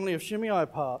apart, the family of Shimei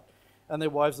apart, and their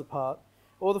wives apart,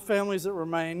 all the families that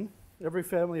remain, every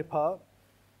family apart,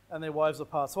 and their wives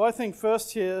apart. So I think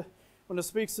first here, when it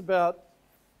speaks about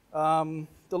The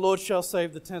Lord shall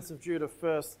save the tents of Judah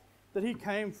first. That he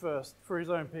came first for his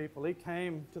own people. He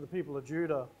came to the people of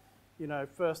Judah,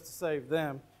 first to save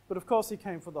them. But of course he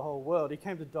came for the whole world. He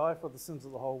came to die for the sins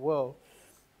of the whole world.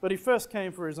 But he first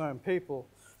came for his own people.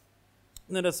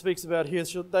 And then it speaks about here,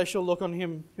 they shall look on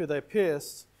him who they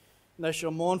pierced, and they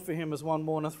shall mourn for him as one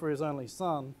mourneth for his only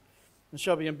son, and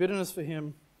shall be in bitterness for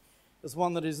him as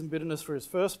one that is in bitterness for his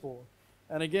firstborn.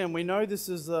 And again, we know this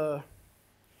is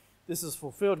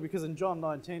fulfilled because in John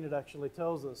 19 it actually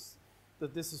tells us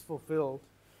that this is fulfilled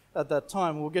at that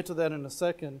time. We'll get to that in a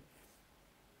second.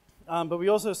 But we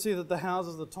also see that the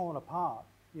houses are torn apart,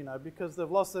 because they've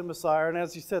lost their Messiah. And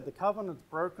as you said, the covenant's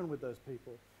broken with those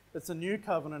people. It's a new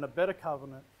covenant, a better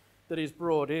covenant that he's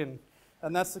brought in.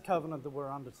 And that's the covenant that we're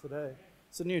under today.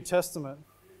 It's a New Testament.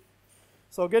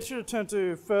 So I'll get you to turn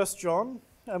to 1 John,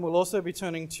 and we'll also be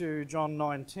turning to John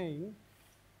 19.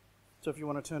 So if you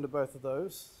want to turn to both of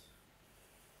those.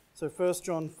 So 1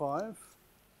 John 5.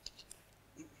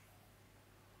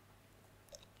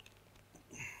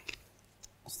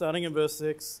 Starting in verse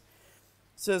 6.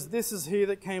 It says, "This is he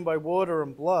that came by water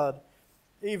and blood,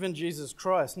 even Jesus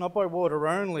Christ, not by water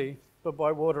only, but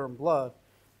by water and blood.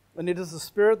 And it is the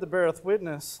Spirit that beareth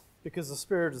witness, because the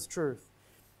Spirit is truth.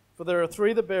 For there are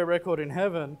three that bear record in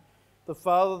heaven, the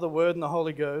Father, the Word, and the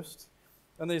Holy Ghost,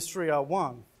 and these three are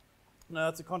one." Now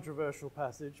that's a controversial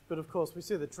passage, but of course we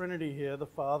see the Trinity here, the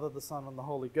Father, the Son, and the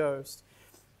Holy Ghost.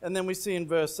 And then we see in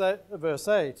verse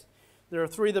 8, there are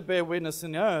three that bear witness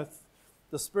in the earth,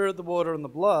 the Spirit, the water, and the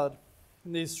blood,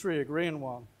 and these three agree in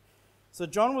one. So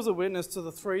John was a witness to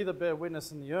the three that bear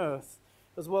witness in the earth,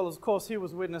 as well as, of course, he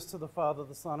was witness to the Father,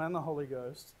 the Son, and the Holy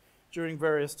Ghost during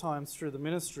various times through the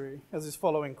ministry as he's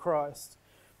following Christ.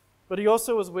 But he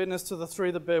also was witness to the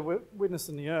three that bear witness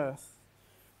in the earth.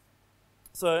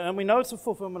 So, and we know it's a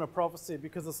fulfillment of prophecy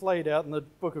because it's laid out in the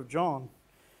book of John,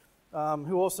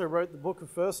 who also wrote the book of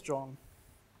 1 John.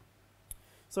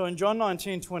 So in John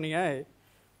 19:28, it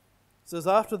says,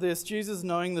 "After this, Jesus,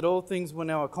 knowing that all things were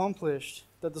now accomplished,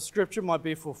 that the scripture might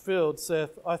be fulfilled,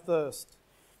 saith, I thirst.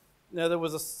 Now there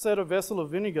was set a vessel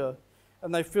of vinegar,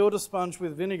 and they filled a sponge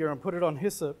with vinegar and put it on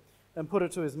hyssop and put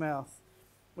it to his mouth.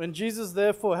 When Jesus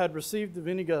therefore had received the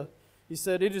vinegar, he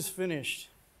said, It is finished.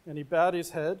 And he bowed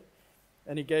his head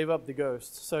and he gave up the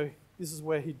ghost." So this is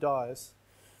where he dies.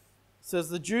 It says,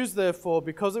 "The Jews therefore,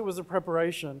 because it was a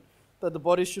preparation that the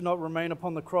body should not remain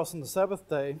upon the cross on the Sabbath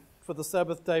day, for the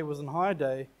Sabbath day was an high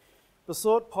day,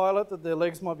 besought Pilate that their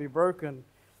legs might be broken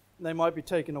and they might be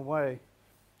taken away.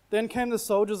 Then came the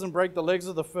soldiers and brake the legs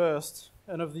of the first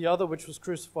and of the other which was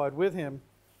crucified with him.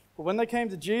 But when they came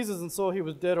to Jesus and saw he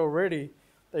was dead already,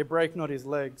 they brake not his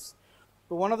legs.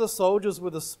 But one of the soldiers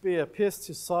with a spear pierced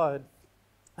his side,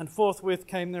 and forthwith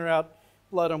came there out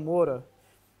blood and water.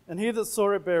 And he that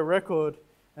saw it bare record,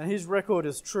 and his record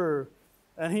is true,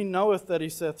 and he knoweth that he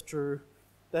saith true,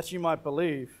 that ye might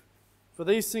believe. For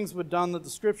these things were done that the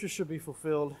scripture should be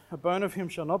fulfilled, a bone of him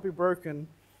shall not be broken.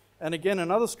 And again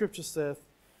another scripture saith,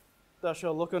 Thou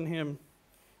shalt look on him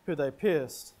who they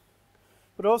pierced."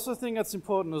 But I also think that's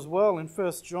important as well in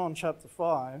 1 John chapter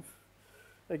 5.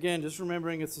 Again, just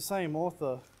remembering it's the same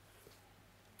author.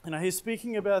 He's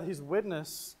speaking about his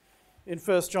witness in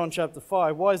 1 John chapter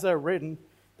 5. Why is that written?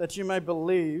 That you may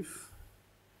believe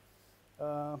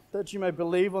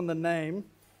on the name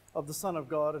of the Son of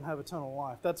God and have eternal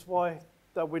life. That's why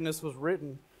that witness was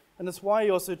written. And that's why he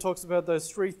also talks about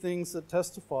those three things that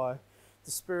testify: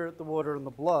 the Spirit, the water, and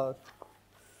the blood.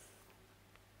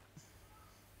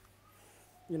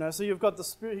 So you've got the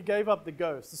Spirit. He gave up the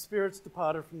ghost. The Spirit's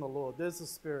departed from the Lord. There's the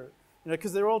Spirit.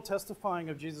 Because they're all testifying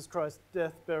of Jesus Christ's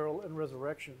death, burial, and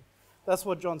resurrection. That's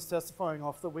what John's testifying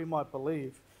of, that we might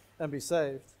believe and be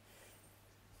saved.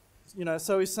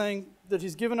 So he's saying that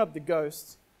he's given up the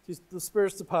ghost. The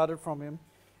Spirit's departed from him.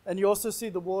 And you also see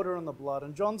the water and the blood.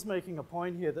 And John's making a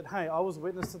point here that, hey, I was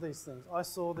witness to these things. I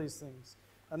saw these things.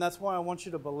 And that's why I want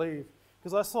you to believe.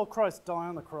 Because I saw Christ die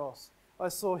on the cross. I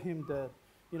saw him dead.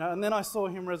 And then I saw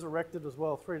him resurrected as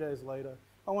well 3 days later.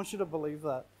 I want you to believe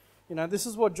that. This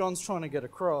is what John's trying to get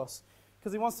across.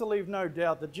 Because he wants to leave no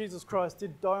doubt that Jesus Christ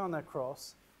did die on that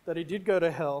cross, that he did go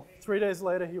to hell. 3 days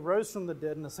later, he rose from the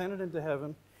dead and ascended into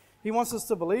heaven. He wants us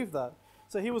to believe that.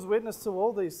 So he was witness to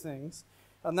all these things.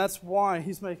 And that's why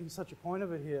he's making such a point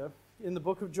of it here in the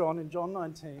book of John, in John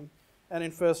 19, and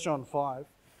in 1 John 5.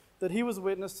 That he was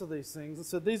witness to these things. And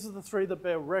so these are the three that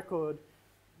bear record,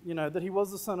 that he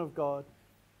was the Son of God,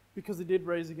 because he did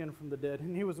rise again from the dead.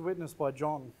 And he was witnessed by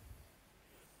John.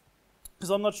 Because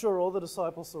I'm not sure all the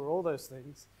disciples saw all those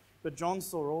things, but John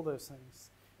saw all those things.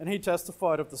 And he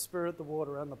testified of the Spirit, the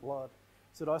water, and the blood.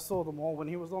 He said, I saw them all. When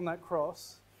he was on that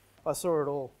cross, I saw it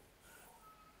all.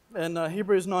 And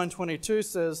Hebrews 9:22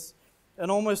 says, "And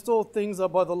almost all things are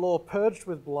by the law purged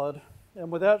with blood,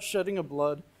 and without shedding of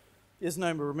blood is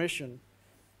no remission."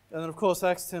 And then, of course,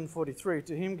 Acts 10:43,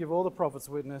 "To him give all the prophets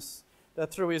witness,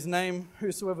 that through his name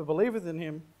whosoever believeth in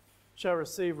him shall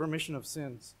receive remission of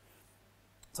sins."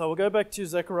 So we'll go back to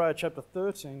Zechariah chapter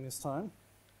 13 this time.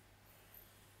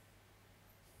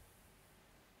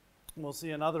 We'll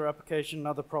see another application,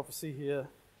 another prophecy here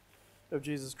of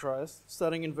Jesus Christ.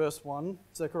 Starting in verse 1,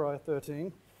 Zechariah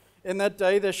 13. "In that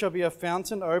day there shall be a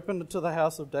fountain opened to the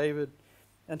house of David,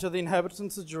 and to the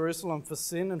inhabitants of Jerusalem for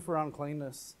sin and for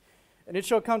uncleanness. And it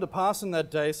shall come to pass in that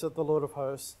day, saith the Lord of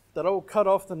hosts, that I will cut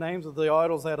off the names of the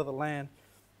idols out of the land.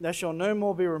 They shall no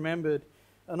more be remembered.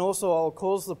 And also I will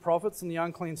cause the prophets and the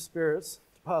unclean spirits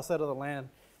to pass out of the land."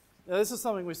 Now this is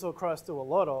something we saw Christ do a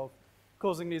lot of,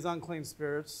 causing these unclean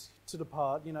spirits to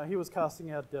depart. He was casting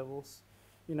out devils.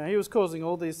 He was causing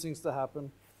all these things to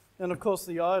happen. And of course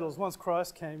the idols, once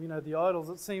Christ came, the idols,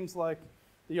 it seems like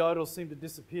the idols seem to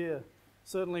disappear,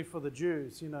 certainly for the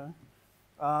Jews,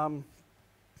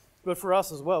 But for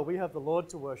us as well, we have the Lord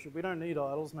to worship. We don't need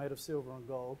idols made of silver and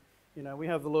gold. We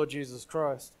have the Lord Jesus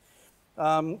Christ.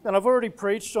 And I've already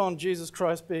preached on Jesus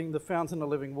Christ being the fountain of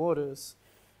living waters.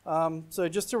 So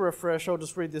just to refresh, I'll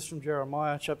just read this from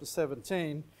Jeremiah chapter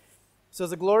 17. It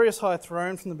says, "A glorious high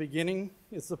throne from the beginning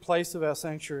is the place of our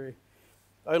sanctuary.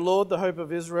 O Lord, the hope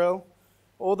of Israel,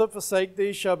 all that forsake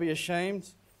thee shall be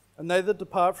ashamed, and they that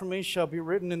depart from me shall be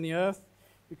written in the earth,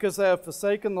 because they have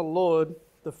forsaken the Lord,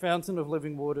 the fountain of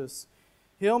living waters.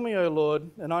 Heal me, O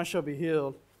Lord, and I shall be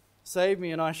healed. Save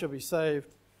me, and I shall be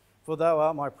saved, for thou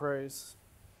art my praise."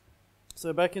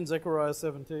 So back in Zechariah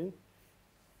 14.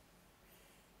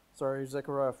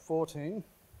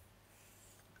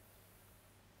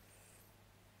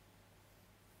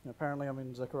 Apparently I'm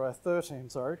in Zechariah 13,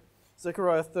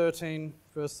 Zechariah 13,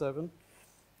 verse 7.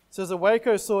 It says, "Awake,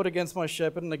 O sword, against my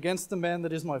shepherd, and against the man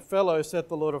that is my fellow, saith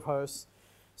the Lord of hosts.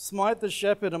 Smite the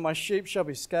shepherd, and my sheep shall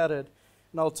be scattered.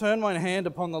 And I'll turn mine hand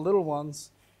upon the little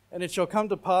ones. And it shall come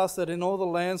to pass that in all the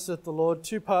land, saith the Lord,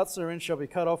 2 parts therein shall be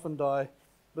cut off and die,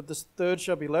 but the third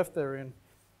shall be left therein.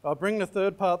 I'll bring the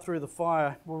third part through the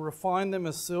fire, will refine them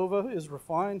as silver is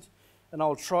refined, and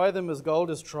I'll try them as gold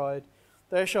is tried.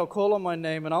 They shall call on my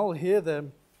name, and I will hear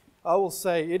them. I will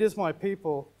say, It is my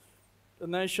people,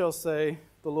 and they shall say,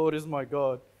 The Lord is my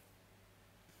God."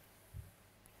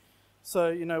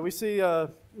 So, we see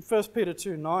 1 Peter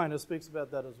 2:9, it speaks about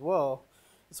that as well.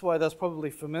 That's why that's probably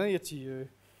familiar to you. It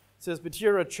says, "But ye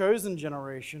are a chosen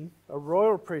generation, a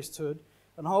royal priesthood,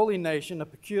 an holy nation, a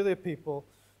peculiar people,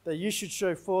 that ye should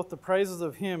show forth the praises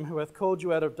of him who hath called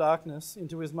you out of darkness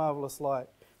into his marvellous light,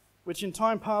 which in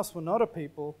time past were not a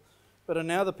people, but are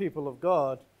now the people of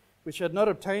God, which had not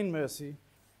obtained mercy,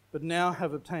 but now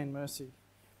have obtained mercy."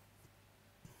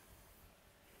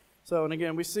 So, and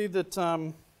again, we see that,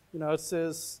 it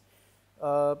says,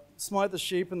 smite the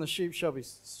sheep and the sheep shall be,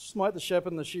 smite the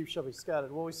shepherd and the sheep shall be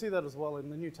scattered. Well, we see that as well in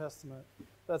the New Testament.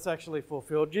 That's actually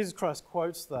fulfilled. Jesus Christ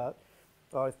quotes that.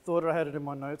 I thought I had it in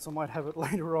my notes. I might have it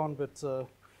later on, but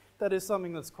that is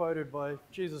something that's quoted by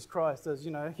Jesus Christ as,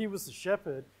 he was the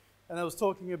shepherd, and it was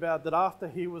talking about that after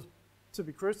he was to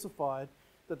be crucified,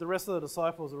 that the rest of the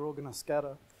disciples are all going to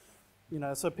scatter.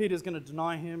 So Peter's going to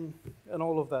deny him and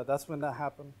all of that. That's when that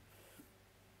happened.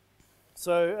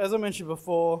 So, as I mentioned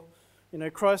before,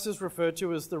 Christ is referred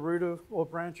to as the root of, or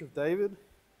branch of David.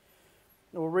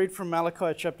 And we'll read from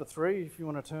Malachi chapter 3, if you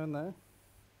want to turn there.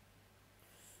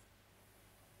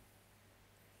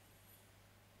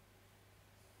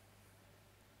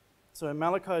 So, in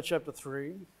Malachi chapter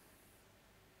 3,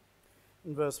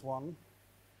 in verse 1, it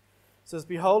says,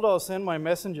 "Behold, I'll send my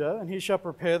messenger, and he shall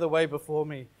prepare the way before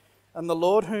me. And the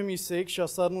Lord whom ye seek shall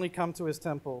suddenly come to his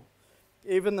temple.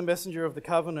 Even the messenger of the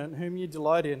covenant, whom ye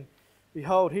delight in.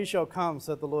 Behold, he shall come,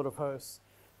 saith the Lord of hosts.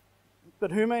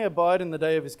 But who may abide in the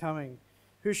day of his coming?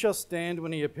 Who shall stand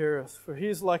when he appeareth? For he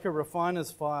is like a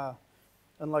refiner's fire,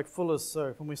 and like fuller's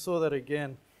soap." And we saw that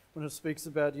again when it speaks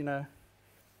about, he'll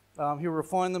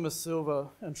refine them as silver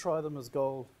and try them as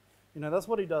gold. That's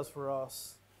what he does for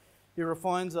us. He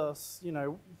refines us,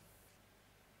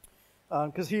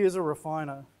 because he is a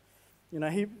refiner.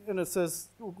 And it says,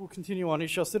 we'll continue on, "He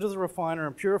shall sit as a refiner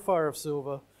and purifier of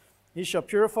silver. He shall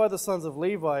purify the sons of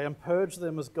Levi and purge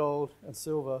them as gold and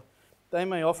silver. They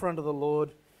may offer unto the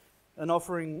Lord an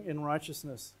offering in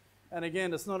righteousness." And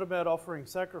again, it's not about offering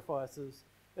sacrifices.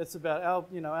 It's about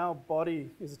our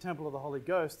body is a temple of the Holy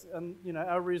Ghost. And,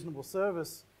 our reasonable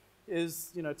service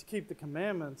is, to keep the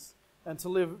commandments and to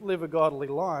live a godly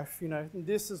life. And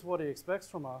this is what he expects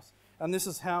from us. And this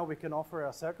is how we can offer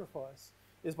our sacrifice,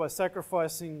 is by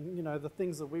sacrificing, the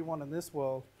things that we want in this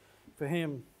world for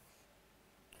him.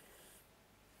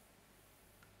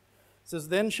 It says,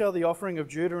 "Then shall the offering of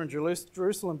Judah and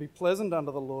Jerusalem be pleasant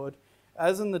unto the Lord,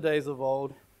 as in the days of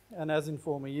old, and as in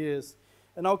former years.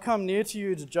 And I'll come near to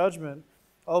you to judgment.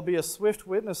 I'll be a swift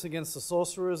witness against the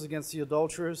sorcerers, against the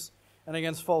adulterers, and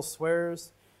against false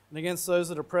swearers, and against those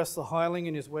that oppress the hireling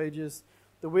in his wages,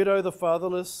 the widow, the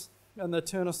fatherless, and that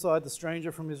turn aside the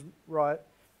stranger from his right.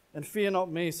 And fear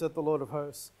not me, saith the Lord of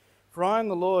hosts. For I am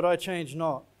the Lord, I change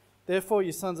not. Therefore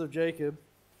ye sons of Jacob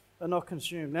are not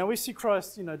consumed." Now we see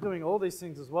Christ, doing all these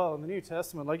things as well in the New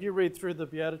Testament. Like you read through the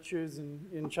Beatitudes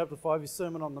in chapter 5, his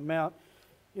Sermon on the Mount.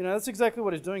 That's exactly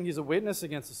what he's doing. He's a witness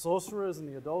against the sorcerers and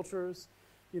the adulterers.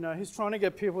 He's trying to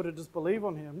get people to just believe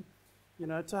on him,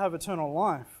 to have eternal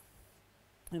life.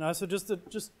 So just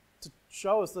to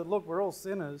show us that, look, we're all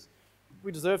sinners.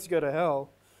 We deserve to go to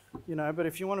hell, but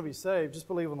if you want to be saved, just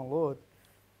believe on the Lord.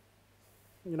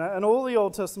 And all the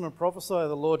Old Testament prophesy of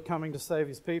the Lord coming to save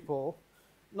his people,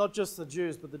 not just the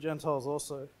Jews, but the Gentiles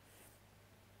also.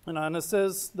 And it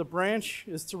says the branch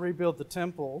is to rebuild the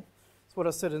temple. That's what I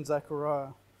said in Zechariah.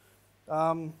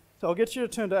 So I'll get you to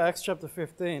turn to Acts chapter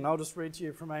 15. I'll just read to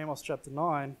you from Amos chapter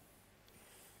 9.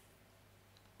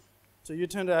 So you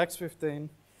turn to Acts 15.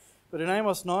 But in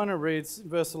Amos 9 it reads,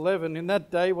 verse 11, "In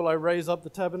that day will I raise up the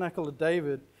tabernacle of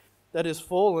David that is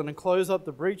fallen, and close up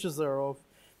the breaches thereof.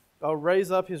 I'll raise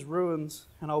up his ruins,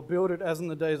 and I'll build it as in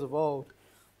the days of old,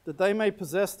 that they may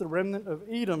possess the remnant of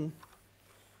Edom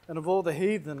and of all the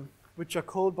heathen, which are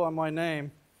called by my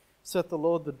name, saith the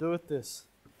Lord that doeth this.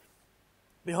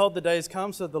 Behold, the days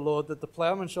come, said the Lord, that the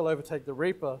plowman shall overtake the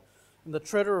reaper, and the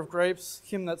treader of grapes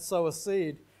him that soweth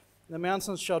seed. The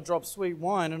mountains shall drop sweet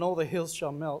wine, and all the hills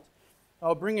shall melt. I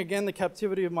will bring again the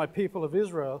captivity of my people of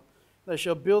Israel. They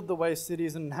shall build the waste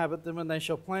cities and inhabit them, and they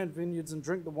shall plant vineyards and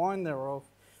drink the wine thereof.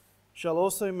 Shall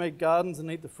also make gardens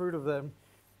and eat the fruit of them.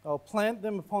 I will plant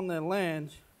them upon their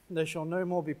land, and they shall no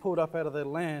more be pulled up out of their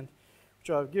land, which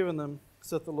I have given them,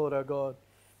 saith the Lord our God."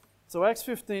 So Acts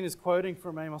 15 is quoting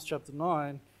from Amos chapter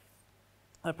 9,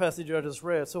 a passage I just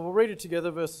read. So we'll read it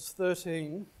together, verses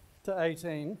 13 to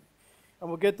 18, and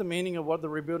we'll get the meaning of what the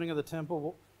rebuilding of the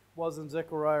temple was in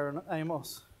Zechariah and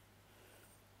Amos.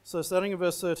 So starting in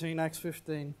verse 13, Acts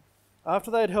 15.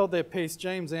 "After they had held their peace,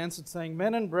 James answered, saying,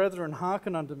 Men and brethren,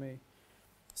 hearken unto me.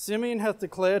 Simeon hath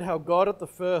declared how God at the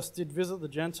first did visit the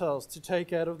Gentiles to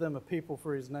take out of them a people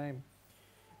for his name.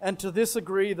 And to this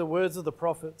agree the words of the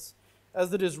prophets,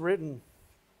 as it is written,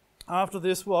 After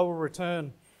this I will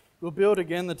return, will build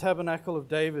again the tabernacle of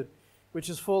David, which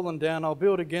is fallen down. I'll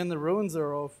build again the ruins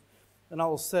thereof, and I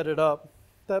will set it up,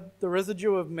 that the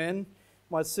residue of men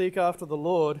might seek after the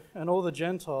Lord, and all the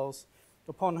Gentiles,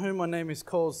 upon whom my name is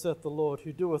called, saith the Lord,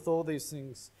 who doeth all these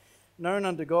things. Known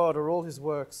unto God are all his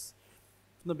works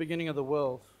from the beginning of the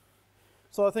world."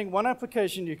 So I think one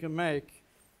application you can make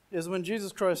is when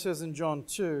Jesus Christ says in John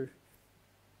 2,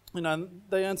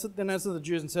 they answered the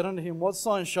Jews and said unto him, What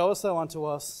sign showest thou unto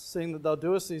us, seeing that thou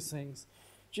doest these things?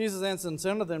 Jesus answered and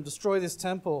said unto them, Destroy this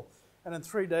temple, and in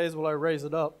 3 days will I raise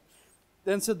it up.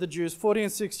 Then said the Jews,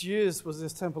 46 years was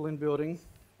this temple in building,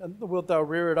 and wilt thou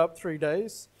rear it up 3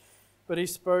 days? But he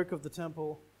spoke of the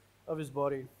temple of his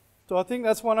body. So I think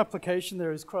that's one application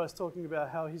there, is Christ talking about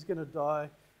how he's going to die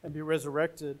and be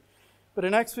resurrected. But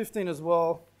in Acts 15 as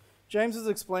well, James is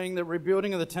explaining that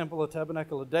rebuilding of the temple or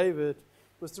tabernacle of David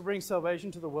was to bring salvation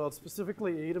to the world,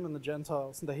 specifically Edom and the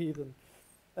Gentiles and the heathen.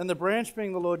 And the branch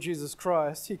being the Lord Jesus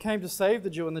Christ, he came to save the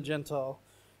Jew and the Gentile.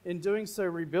 In doing so,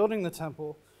 rebuilding the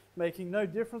temple, making no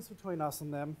difference between us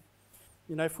and them.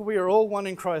 For we are all one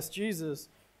in Christ Jesus.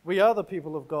 We are the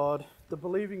people of God, the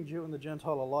believing Jew and the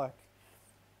Gentile alike.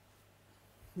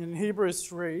 In Hebrews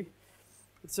 3,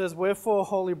 it says, Wherefore,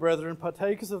 holy brethren,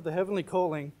 partakers of the heavenly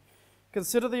calling,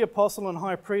 consider the apostle and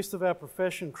high priest of our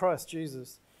profession, Christ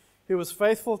Jesus, who was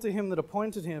faithful to him that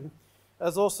appointed him,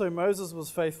 as also Moses was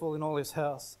faithful in all his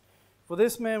house. For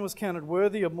this man was counted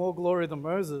worthy of more glory than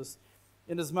Moses,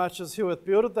 inasmuch as who hath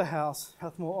builded the house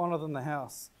hath more honour than the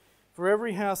house. For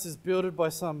every house is builded by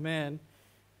some man,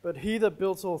 but he that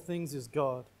builds all things is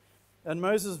God. And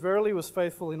Moses verily was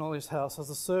faithful in all his house,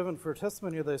 as a servant for a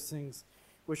testimony of those things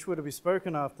which were to be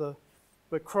spoken after.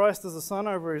 But Christ as a son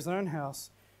over his own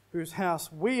house, whose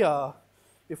house we are,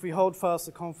 if we hold fast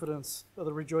the confidence of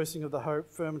the rejoicing of the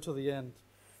hope firm until the end.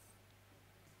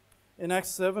 In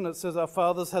Acts 7 it says, Our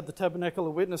fathers had the tabernacle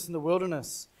of witness in the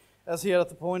wilderness, as he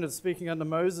hath appointed, speaking unto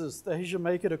Moses, that he should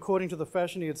make it according to the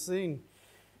fashion he had seen,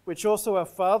 which also our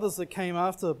fathers that came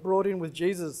after brought in with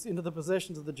Jesus into the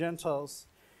possessions of the Gentiles,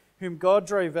 whom God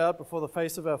drave out before the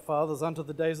face of our fathers unto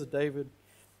the days of David,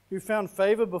 who found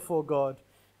favour before God,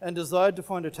 and desired to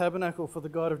find a tabernacle for the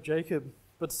God of Jacob,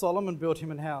 but Solomon built him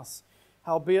an house.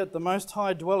 Howbeit the Most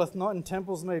High dwelleth not in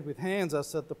temples made with hands, as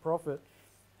saith the prophet.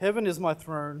 Heaven is my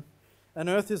throne, and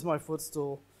earth is my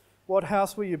footstool. What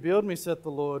house will you build me, saith the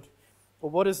Lord?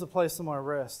 Or what is the place of my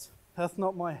rest? Hath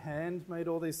not my hand made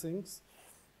all these things?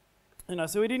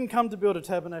 So he didn't come to build a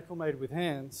tabernacle made with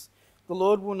hands. The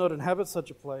Lord will not inhabit such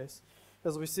a place,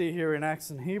 as we see here in Acts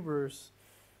and Hebrews.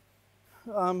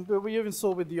 But we even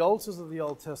saw with the altars of the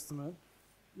Old Testament,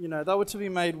 they were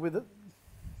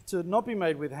to not be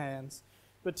made with hands,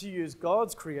 but to use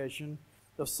God's creation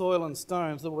of soil and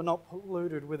stones that were not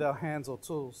polluted with our hands or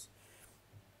tools.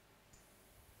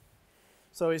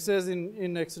 So he says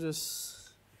in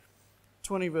Exodus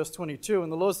 20 verse 22,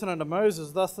 And the Lord said unto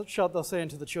Moses, Thus shalt thou say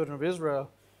unto the children of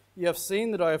Israel, Ye have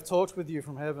seen that I have talked with you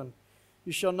from heaven.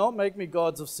 You shall not make me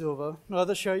gods of silver,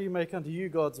 neither shall you make unto you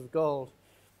gods of gold.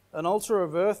 An altar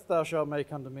of earth thou shalt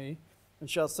make unto me, and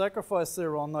shalt sacrifice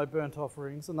thereon thy burnt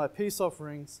offerings and thy peace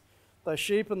offerings, thy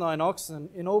sheep and thine oxen,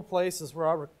 in all places where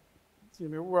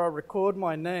I record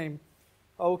my name.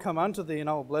 I will come unto thee, and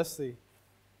I will bless thee.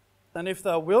 And if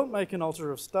thou wilt make an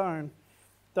altar of stone,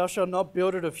 thou shalt not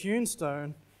build it of hewn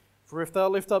stone, for if thou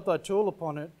lift up thy tool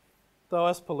upon it, thou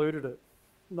hast polluted it.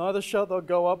 Neither shalt thou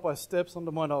go up by steps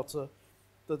unto mine altar,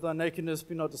 that thy nakedness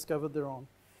be not discovered thereon.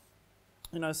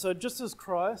 So just as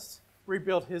Christ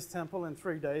rebuilt his temple in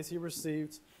 3 days, he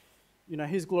received,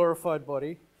 his glorified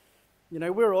body.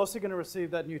 We're also going to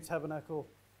receive that new tabernacle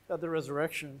at the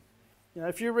resurrection.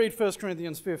 If you read 1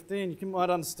 Corinthians 15, you might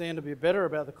understand a bit better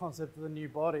about the concept of the new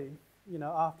body,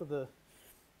 after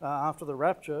the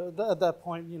rapture. At that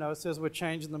point, it says we're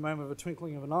changed in the moment of a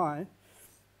twinkling of an eye.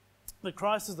 But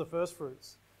Christ is the first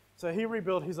fruits. So he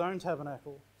rebuilt his own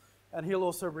tabernacle, and he'll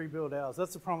also rebuild ours.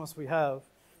 That's the promise we have,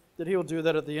 that he'll do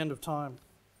that at the end of time.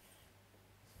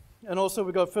 And also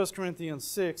we've got 1 Corinthians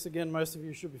 6. Again, most of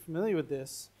you should be familiar with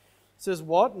this. It says,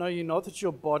 What? Know ye not that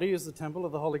your body is the temple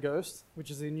of the Holy Ghost,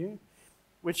 which is in you,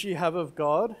 which ye have of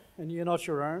God, and ye are not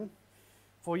your own?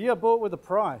 For ye are bought with a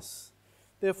price.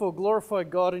 Therefore glorify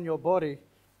God in your body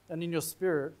and in your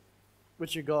spirit,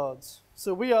 which are God's.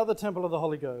 So we are the temple of the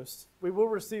Holy Ghost. We will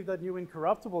receive that new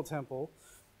incorruptible temple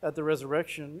at the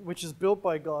resurrection, which is built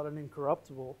by God and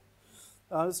incorruptible.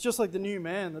 It's just like the new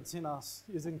man that's in us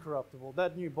is incorruptible.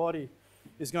 That new body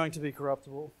is going to be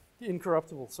incorruptible. In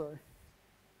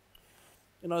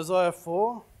Isaiah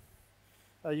 4,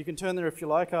 you can turn there if you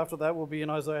like. After that, we'll be in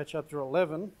Isaiah chapter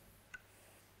 11.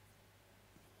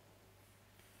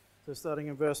 So starting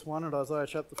in verse 1 at Isaiah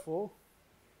chapter 4.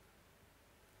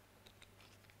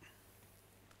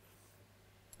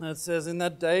 And it says, In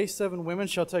that day 7 women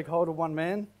shall take hold of one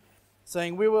man,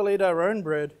 saying, We will eat our own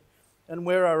bread and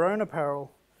wear our own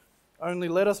apparel. Only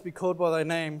let us be called by thy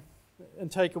name and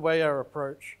take away our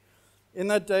reproach. In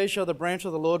that day shall the branch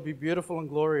of the Lord be beautiful and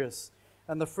glorious,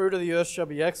 and the fruit of the earth shall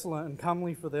be excellent and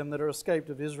comely for them that are escaped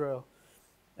of Israel.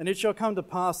 And it shall come to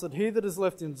pass that he that is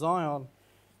left in Zion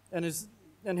and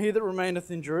he that remaineth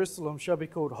in Jerusalem shall be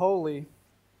called holy,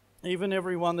 even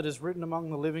every one that is written among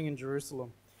the living in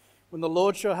Jerusalem. When the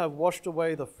Lord shall have washed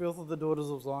away the filth of the daughters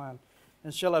of Zion,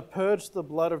 and shall have purged the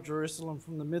blood of Jerusalem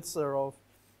from the midst thereof,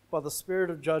 by the spirit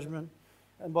of judgment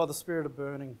and by the spirit of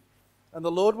burning. And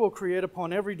the Lord will create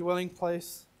upon every dwelling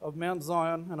place of Mount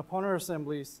Zion and upon her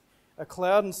assemblies a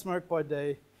cloud and smoke by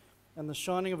day, and the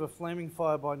shining of a flaming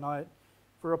fire by night,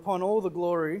 for upon all the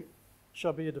glory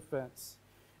shall be a defense.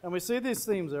 And we see these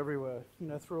themes everywhere,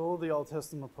 through all the Old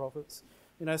Testament prophets.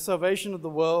 Salvation of the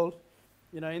world.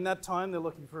 In that time they're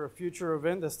looking for a future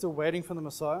event. They're still waiting for the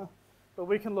Messiah. But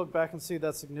we can look back and see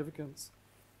that significance.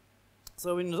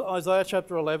 So in Isaiah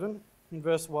chapter 11, in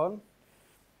verse 1, it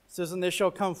says, And there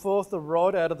shall come forth a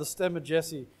rod out of the stem of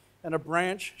Jesse, and a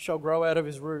branch shall grow out of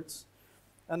his roots.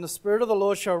 And the Spirit of the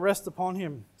Lord shall rest upon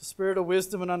him, the Spirit of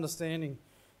wisdom and understanding,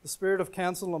 the Spirit of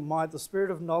counsel and might, the Spirit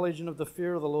of knowledge and of the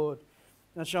fear of the Lord,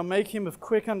 and shall make him of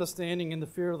quick understanding in the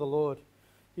fear of the Lord.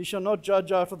 He shall not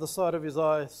judge after the sight of his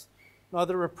eyes,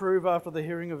 neither reprove after the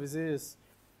hearing of his ears.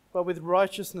 But with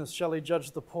righteousness shall he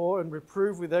judge the poor, and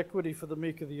reprove with equity for the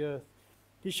meek of the earth.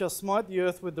 He shall smite the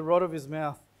earth with the rod of his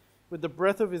mouth. With the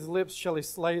breath of his lips shall he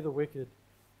slay the wicked.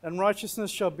 And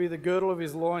righteousness shall be the girdle of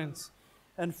his loins,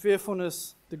 and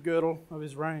fearfulness the girdle of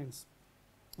his reins.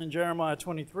 In Jeremiah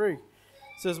 23, it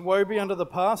says, Woe be unto the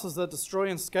pastors that destroy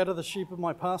and scatter the sheep of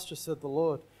my pasture, said the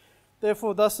Lord.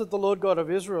 Therefore thus saith the Lord God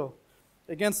of Israel,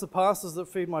 Against the pastors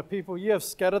that feed my people, ye have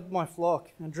scattered my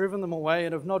flock, and driven them away,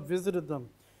 and have not visited them.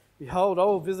 Behold, I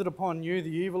will visit upon you the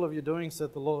evil of your doing,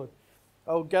 saith the Lord.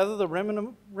 I will gather the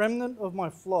remnant of my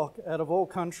flock out of all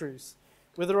countries,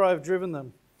 whither I have driven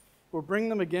them, will bring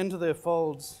them again to their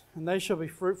folds, and they shall be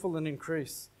fruitful and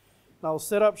increase. And I will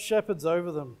set up shepherds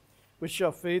over them, which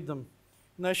shall feed them.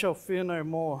 And they shall fear no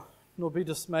more, nor be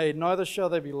dismayed, neither shall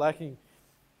they be lacking,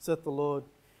 saith the Lord.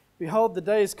 Behold, the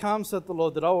days come, saith the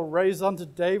Lord, that I will raise unto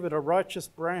David a righteous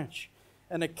branch,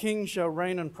 and a king shall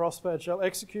reign and prosper, and shall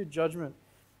execute judgment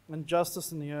and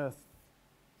justice in the earth.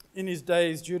 In his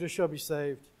days Judah shall be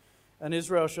saved, and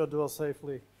Israel shall dwell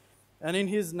safely. And in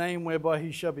his name whereby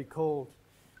he shall be called,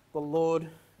 the Lord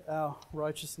our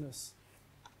righteousness.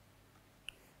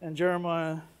 And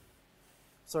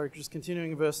just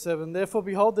continuing in verse 7. Therefore,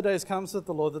 behold, the days come, saith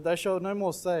the Lord, that they shall no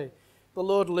more say, the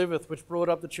Lord liveth, which brought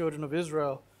up the children of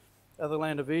Israel out of the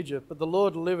land of Egypt. But the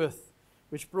Lord liveth,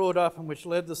 which brought up and which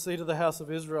led the seed of the house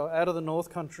of Israel out of the north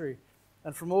country,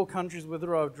 and from all countries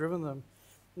whither I have driven them,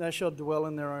 and they shall dwell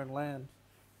in their own land.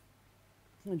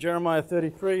 In Jeremiah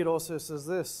 33, it also says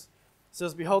this. It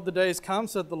says, behold, the days come,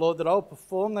 saith the Lord, that I will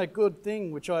perform that good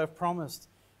thing which I have promised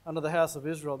unto the house of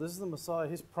Israel. This is the Messiah.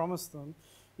 He's promised them.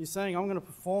 He's saying, I'm going to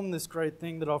perform this great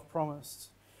thing that I've promised.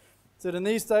 He said, in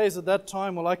these days at that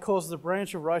time will I cause the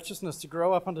branch of righteousness to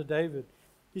grow up unto David.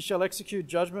 He shall execute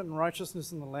judgment and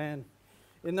righteousness in the land.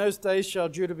 In those days shall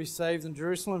Judah be saved, and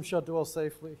Jerusalem shall dwell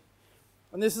safely.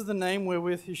 And this is the name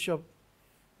wherewith she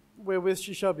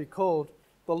shall be called,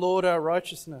 the Lord our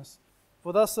righteousness.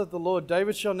 For thus saith the Lord,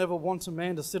 David shall never want a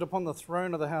man to sit upon the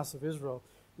throne of the house of Israel,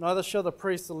 neither shall the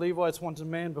priests, the Levites, want a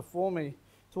man before me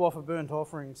to offer burnt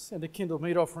offerings, and to kindle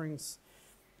meat offerings,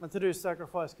 and to do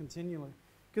sacrifice continually.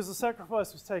 Because the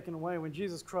sacrifice was taken away when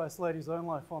Jesus Christ laid his own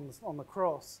life on the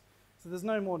cross. So there's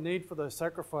no more need for those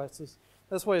sacrifices.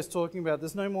 That's what he's talking about.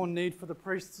 There's no more need for the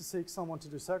priests to seek someone to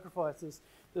do sacrifices.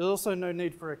 There's also no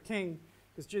need for a king,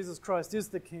 because Jesus Christ is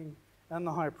the king and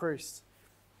the high priest.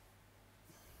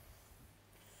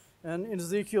 And in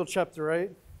Ezekiel chapter 8,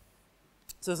 it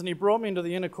says, and he brought me into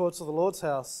the inner courts of the Lord's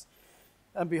house.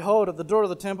 And behold, at the door of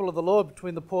the temple of the Lord,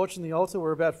 between the porch and the altar,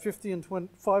 were about 5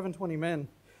 and 20 men,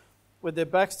 with their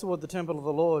backs toward the temple of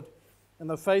the Lord, and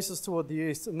their faces toward the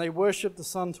east. And they worshipped the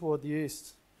sun toward the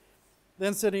east.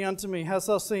 Then said he unto me, hast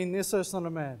thou seen this, O son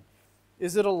of man?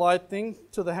 Is it a light thing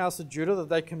to the house of Judah that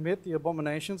they commit the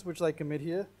abominations which they commit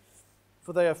here?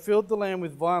 For they have filled the land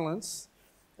with violence,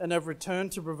 and have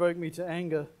returned to provoke me to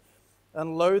anger.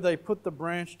 And lo, they put the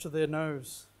branch to their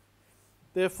nose.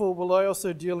 Therefore will I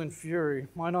also deal in fury.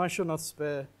 Mine eye shall not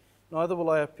spare, neither will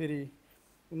I have pity.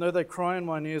 And though they cry in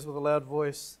mine ears with a loud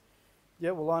voice,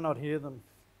 yet will I not hear them.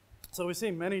 So we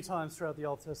see many times throughout the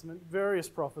Old Testament, various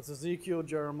prophets, Ezekiel,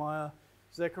 Jeremiah,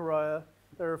 Zechariah,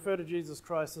 they refer to Jesus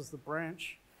Christ as the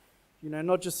branch. You know,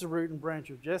 not just the root and branch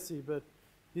of Jesse, but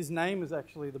his name is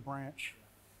actually the branch.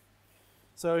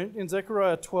 So in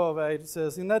Zechariah 12:8 it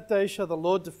says, in that day shall the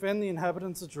Lord defend the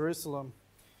inhabitants of Jerusalem.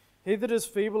 He that is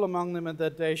feeble among them at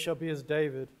that day shall be as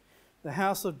David. The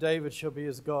house of David shall be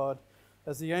as God,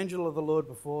 as the angel of the Lord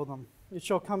before them. It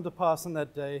shall come to pass in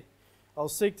that day, I will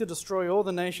seek to destroy all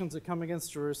the nations that come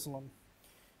against Jerusalem.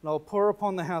 And I will pour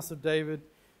upon the house of David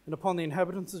and upon the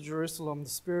inhabitants of Jerusalem the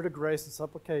spirit of grace and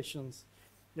supplications.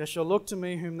 They shall look to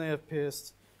me whom they have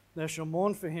pierced. They shall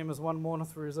mourn for him as one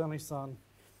mourneth for his only son,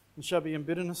 and shall be in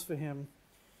bitterness for him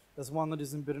as one that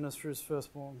is in bitterness for his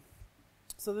firstborn.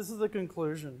 So this is the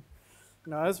conclusion.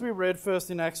 Now, as we read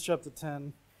first in Acts chapter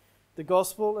 10, the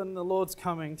gospel and the Lord's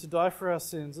coming to die for our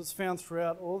sins, it's found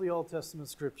throughout all the Old Testament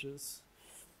scriptures.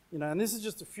 You know, and this is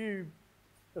just a few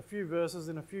verses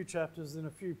in a few chapters in a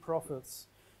few prophets.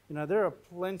 You know, there are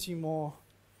plenty more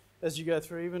as you go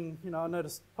through. Even, you know, I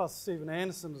noticed Pastor Stephen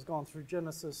Anderson has gone through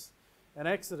Genesis and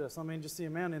Exodus. I mean, just the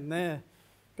amount in there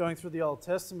going through the Old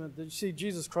Testament that you see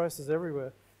Jesus Christ is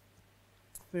everywhere.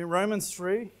 In Romans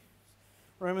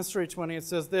 3:20, it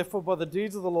says, therefore by the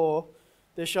deeds of the law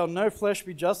there shall no flesh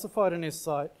be justified in his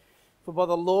sight, for by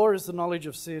the law is the knowledge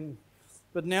of sin.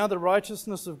 But now the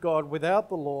righteousness of God without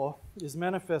the law is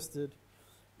manifested,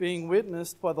 being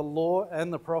witnessed by the law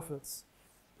and the prophets,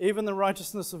 even the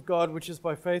righteousness of God which is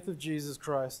by faith of Jesus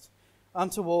Christ,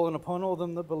 unto all and upon all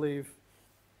them that believe,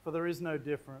 for there is no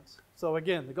difference. So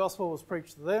again, the gospel was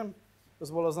preached to them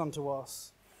as well as unto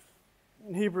us.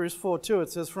 In Hebrews 4:2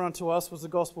 it says, for unto us was the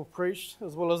gospel preached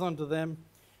as well as unto them,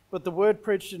 but the word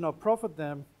preached did not profit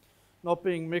them, not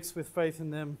being mixed with faith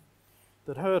in them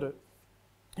that heard it.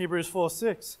 Hebrews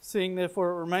 4:6, seeing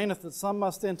therefore it remaineth that some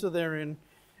must enter therein,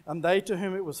 and they to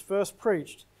whom it was first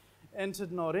preached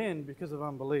entered not in because of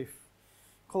unbelief.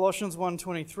 Colossians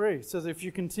 1:23 says, if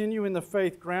you continue in the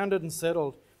faith grounded and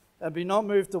settled, and be not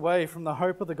moved away from the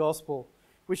hope of the gospel,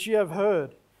 which ye have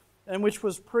heard, and which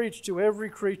was preached to every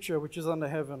creature which is under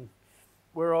heaven,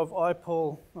 whereof I,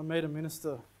 Paul, am made a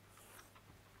minister.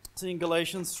 See in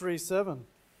Galatians 3:7, it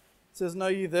says, know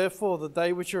ye therefore that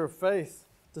they which are of faith,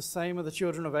 the same are the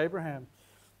children of Abraham.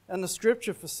 And the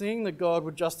scripture, foreseeing that God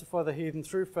would justify the heathen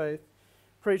through faith,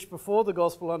 preached before the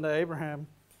gospel unto Abraham,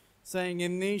 saying,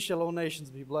 In thee shall all nations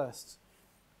be blessed.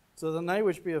 So that they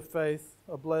which be of faith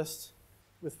are blessed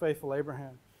with faithful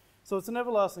Abraham. So it's an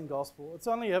everlasting gospel. It's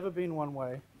only ever been one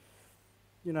way.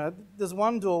 You know, there's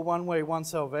one door, one way, one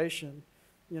salvation.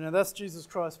 You know, that's Jesus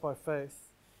Christ by faith.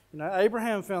 You know,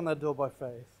 Abraham found that door by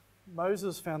faith.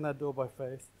 Moses found that door by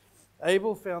faith.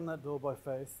 Abel found that door by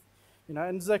faith. You know,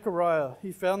 and Zechariah,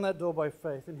 he found that door by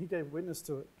faith and he gave witness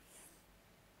to it.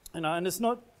 You know, and it's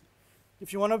not,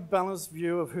 if you want a balanced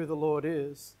view of who the Lord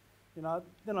is, you know,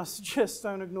 then I suggest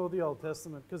don't ignore the Old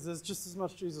Testament, because there's just as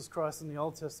much Jesus Christ in the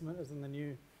Old Testament as in the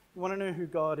New. You want to know who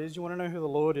God is, you want to know who the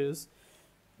Lord is,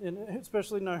 and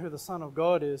especially know who the Son of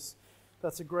God is.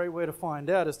 That's a great way to find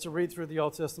out, is to read through the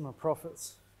Old Testament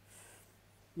prophets.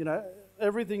 You know,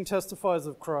 everything testifies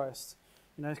of Christ.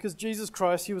 You know, because Jesus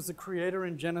Christ, he was the creator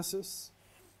in Genesis.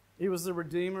 He was the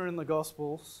redeemer in the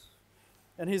Gospels.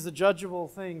 And he's the judge of all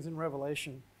things in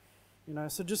Revelation. You know,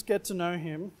 so just get to know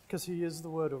him, because he is the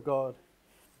Word of God.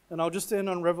 And I'll just end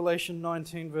on Revelation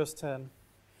 19, verse 10. It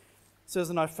says,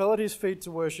 And I fell at his feet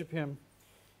to worship him.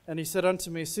 And he said unto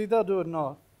me, See thou do it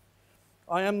not.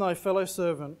 I am thy fellow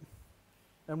servant,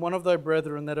 and one of thy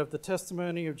brethren that of the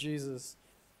testimony of Jesus.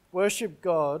 Worship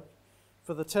God,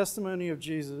 for the testimony of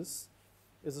Jesus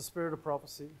is a spirit of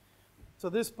prophecy. So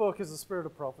this book is a spirit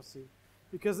of prophecy,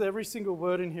 because every single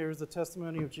word in here is the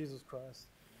testimony of Jesus Christ.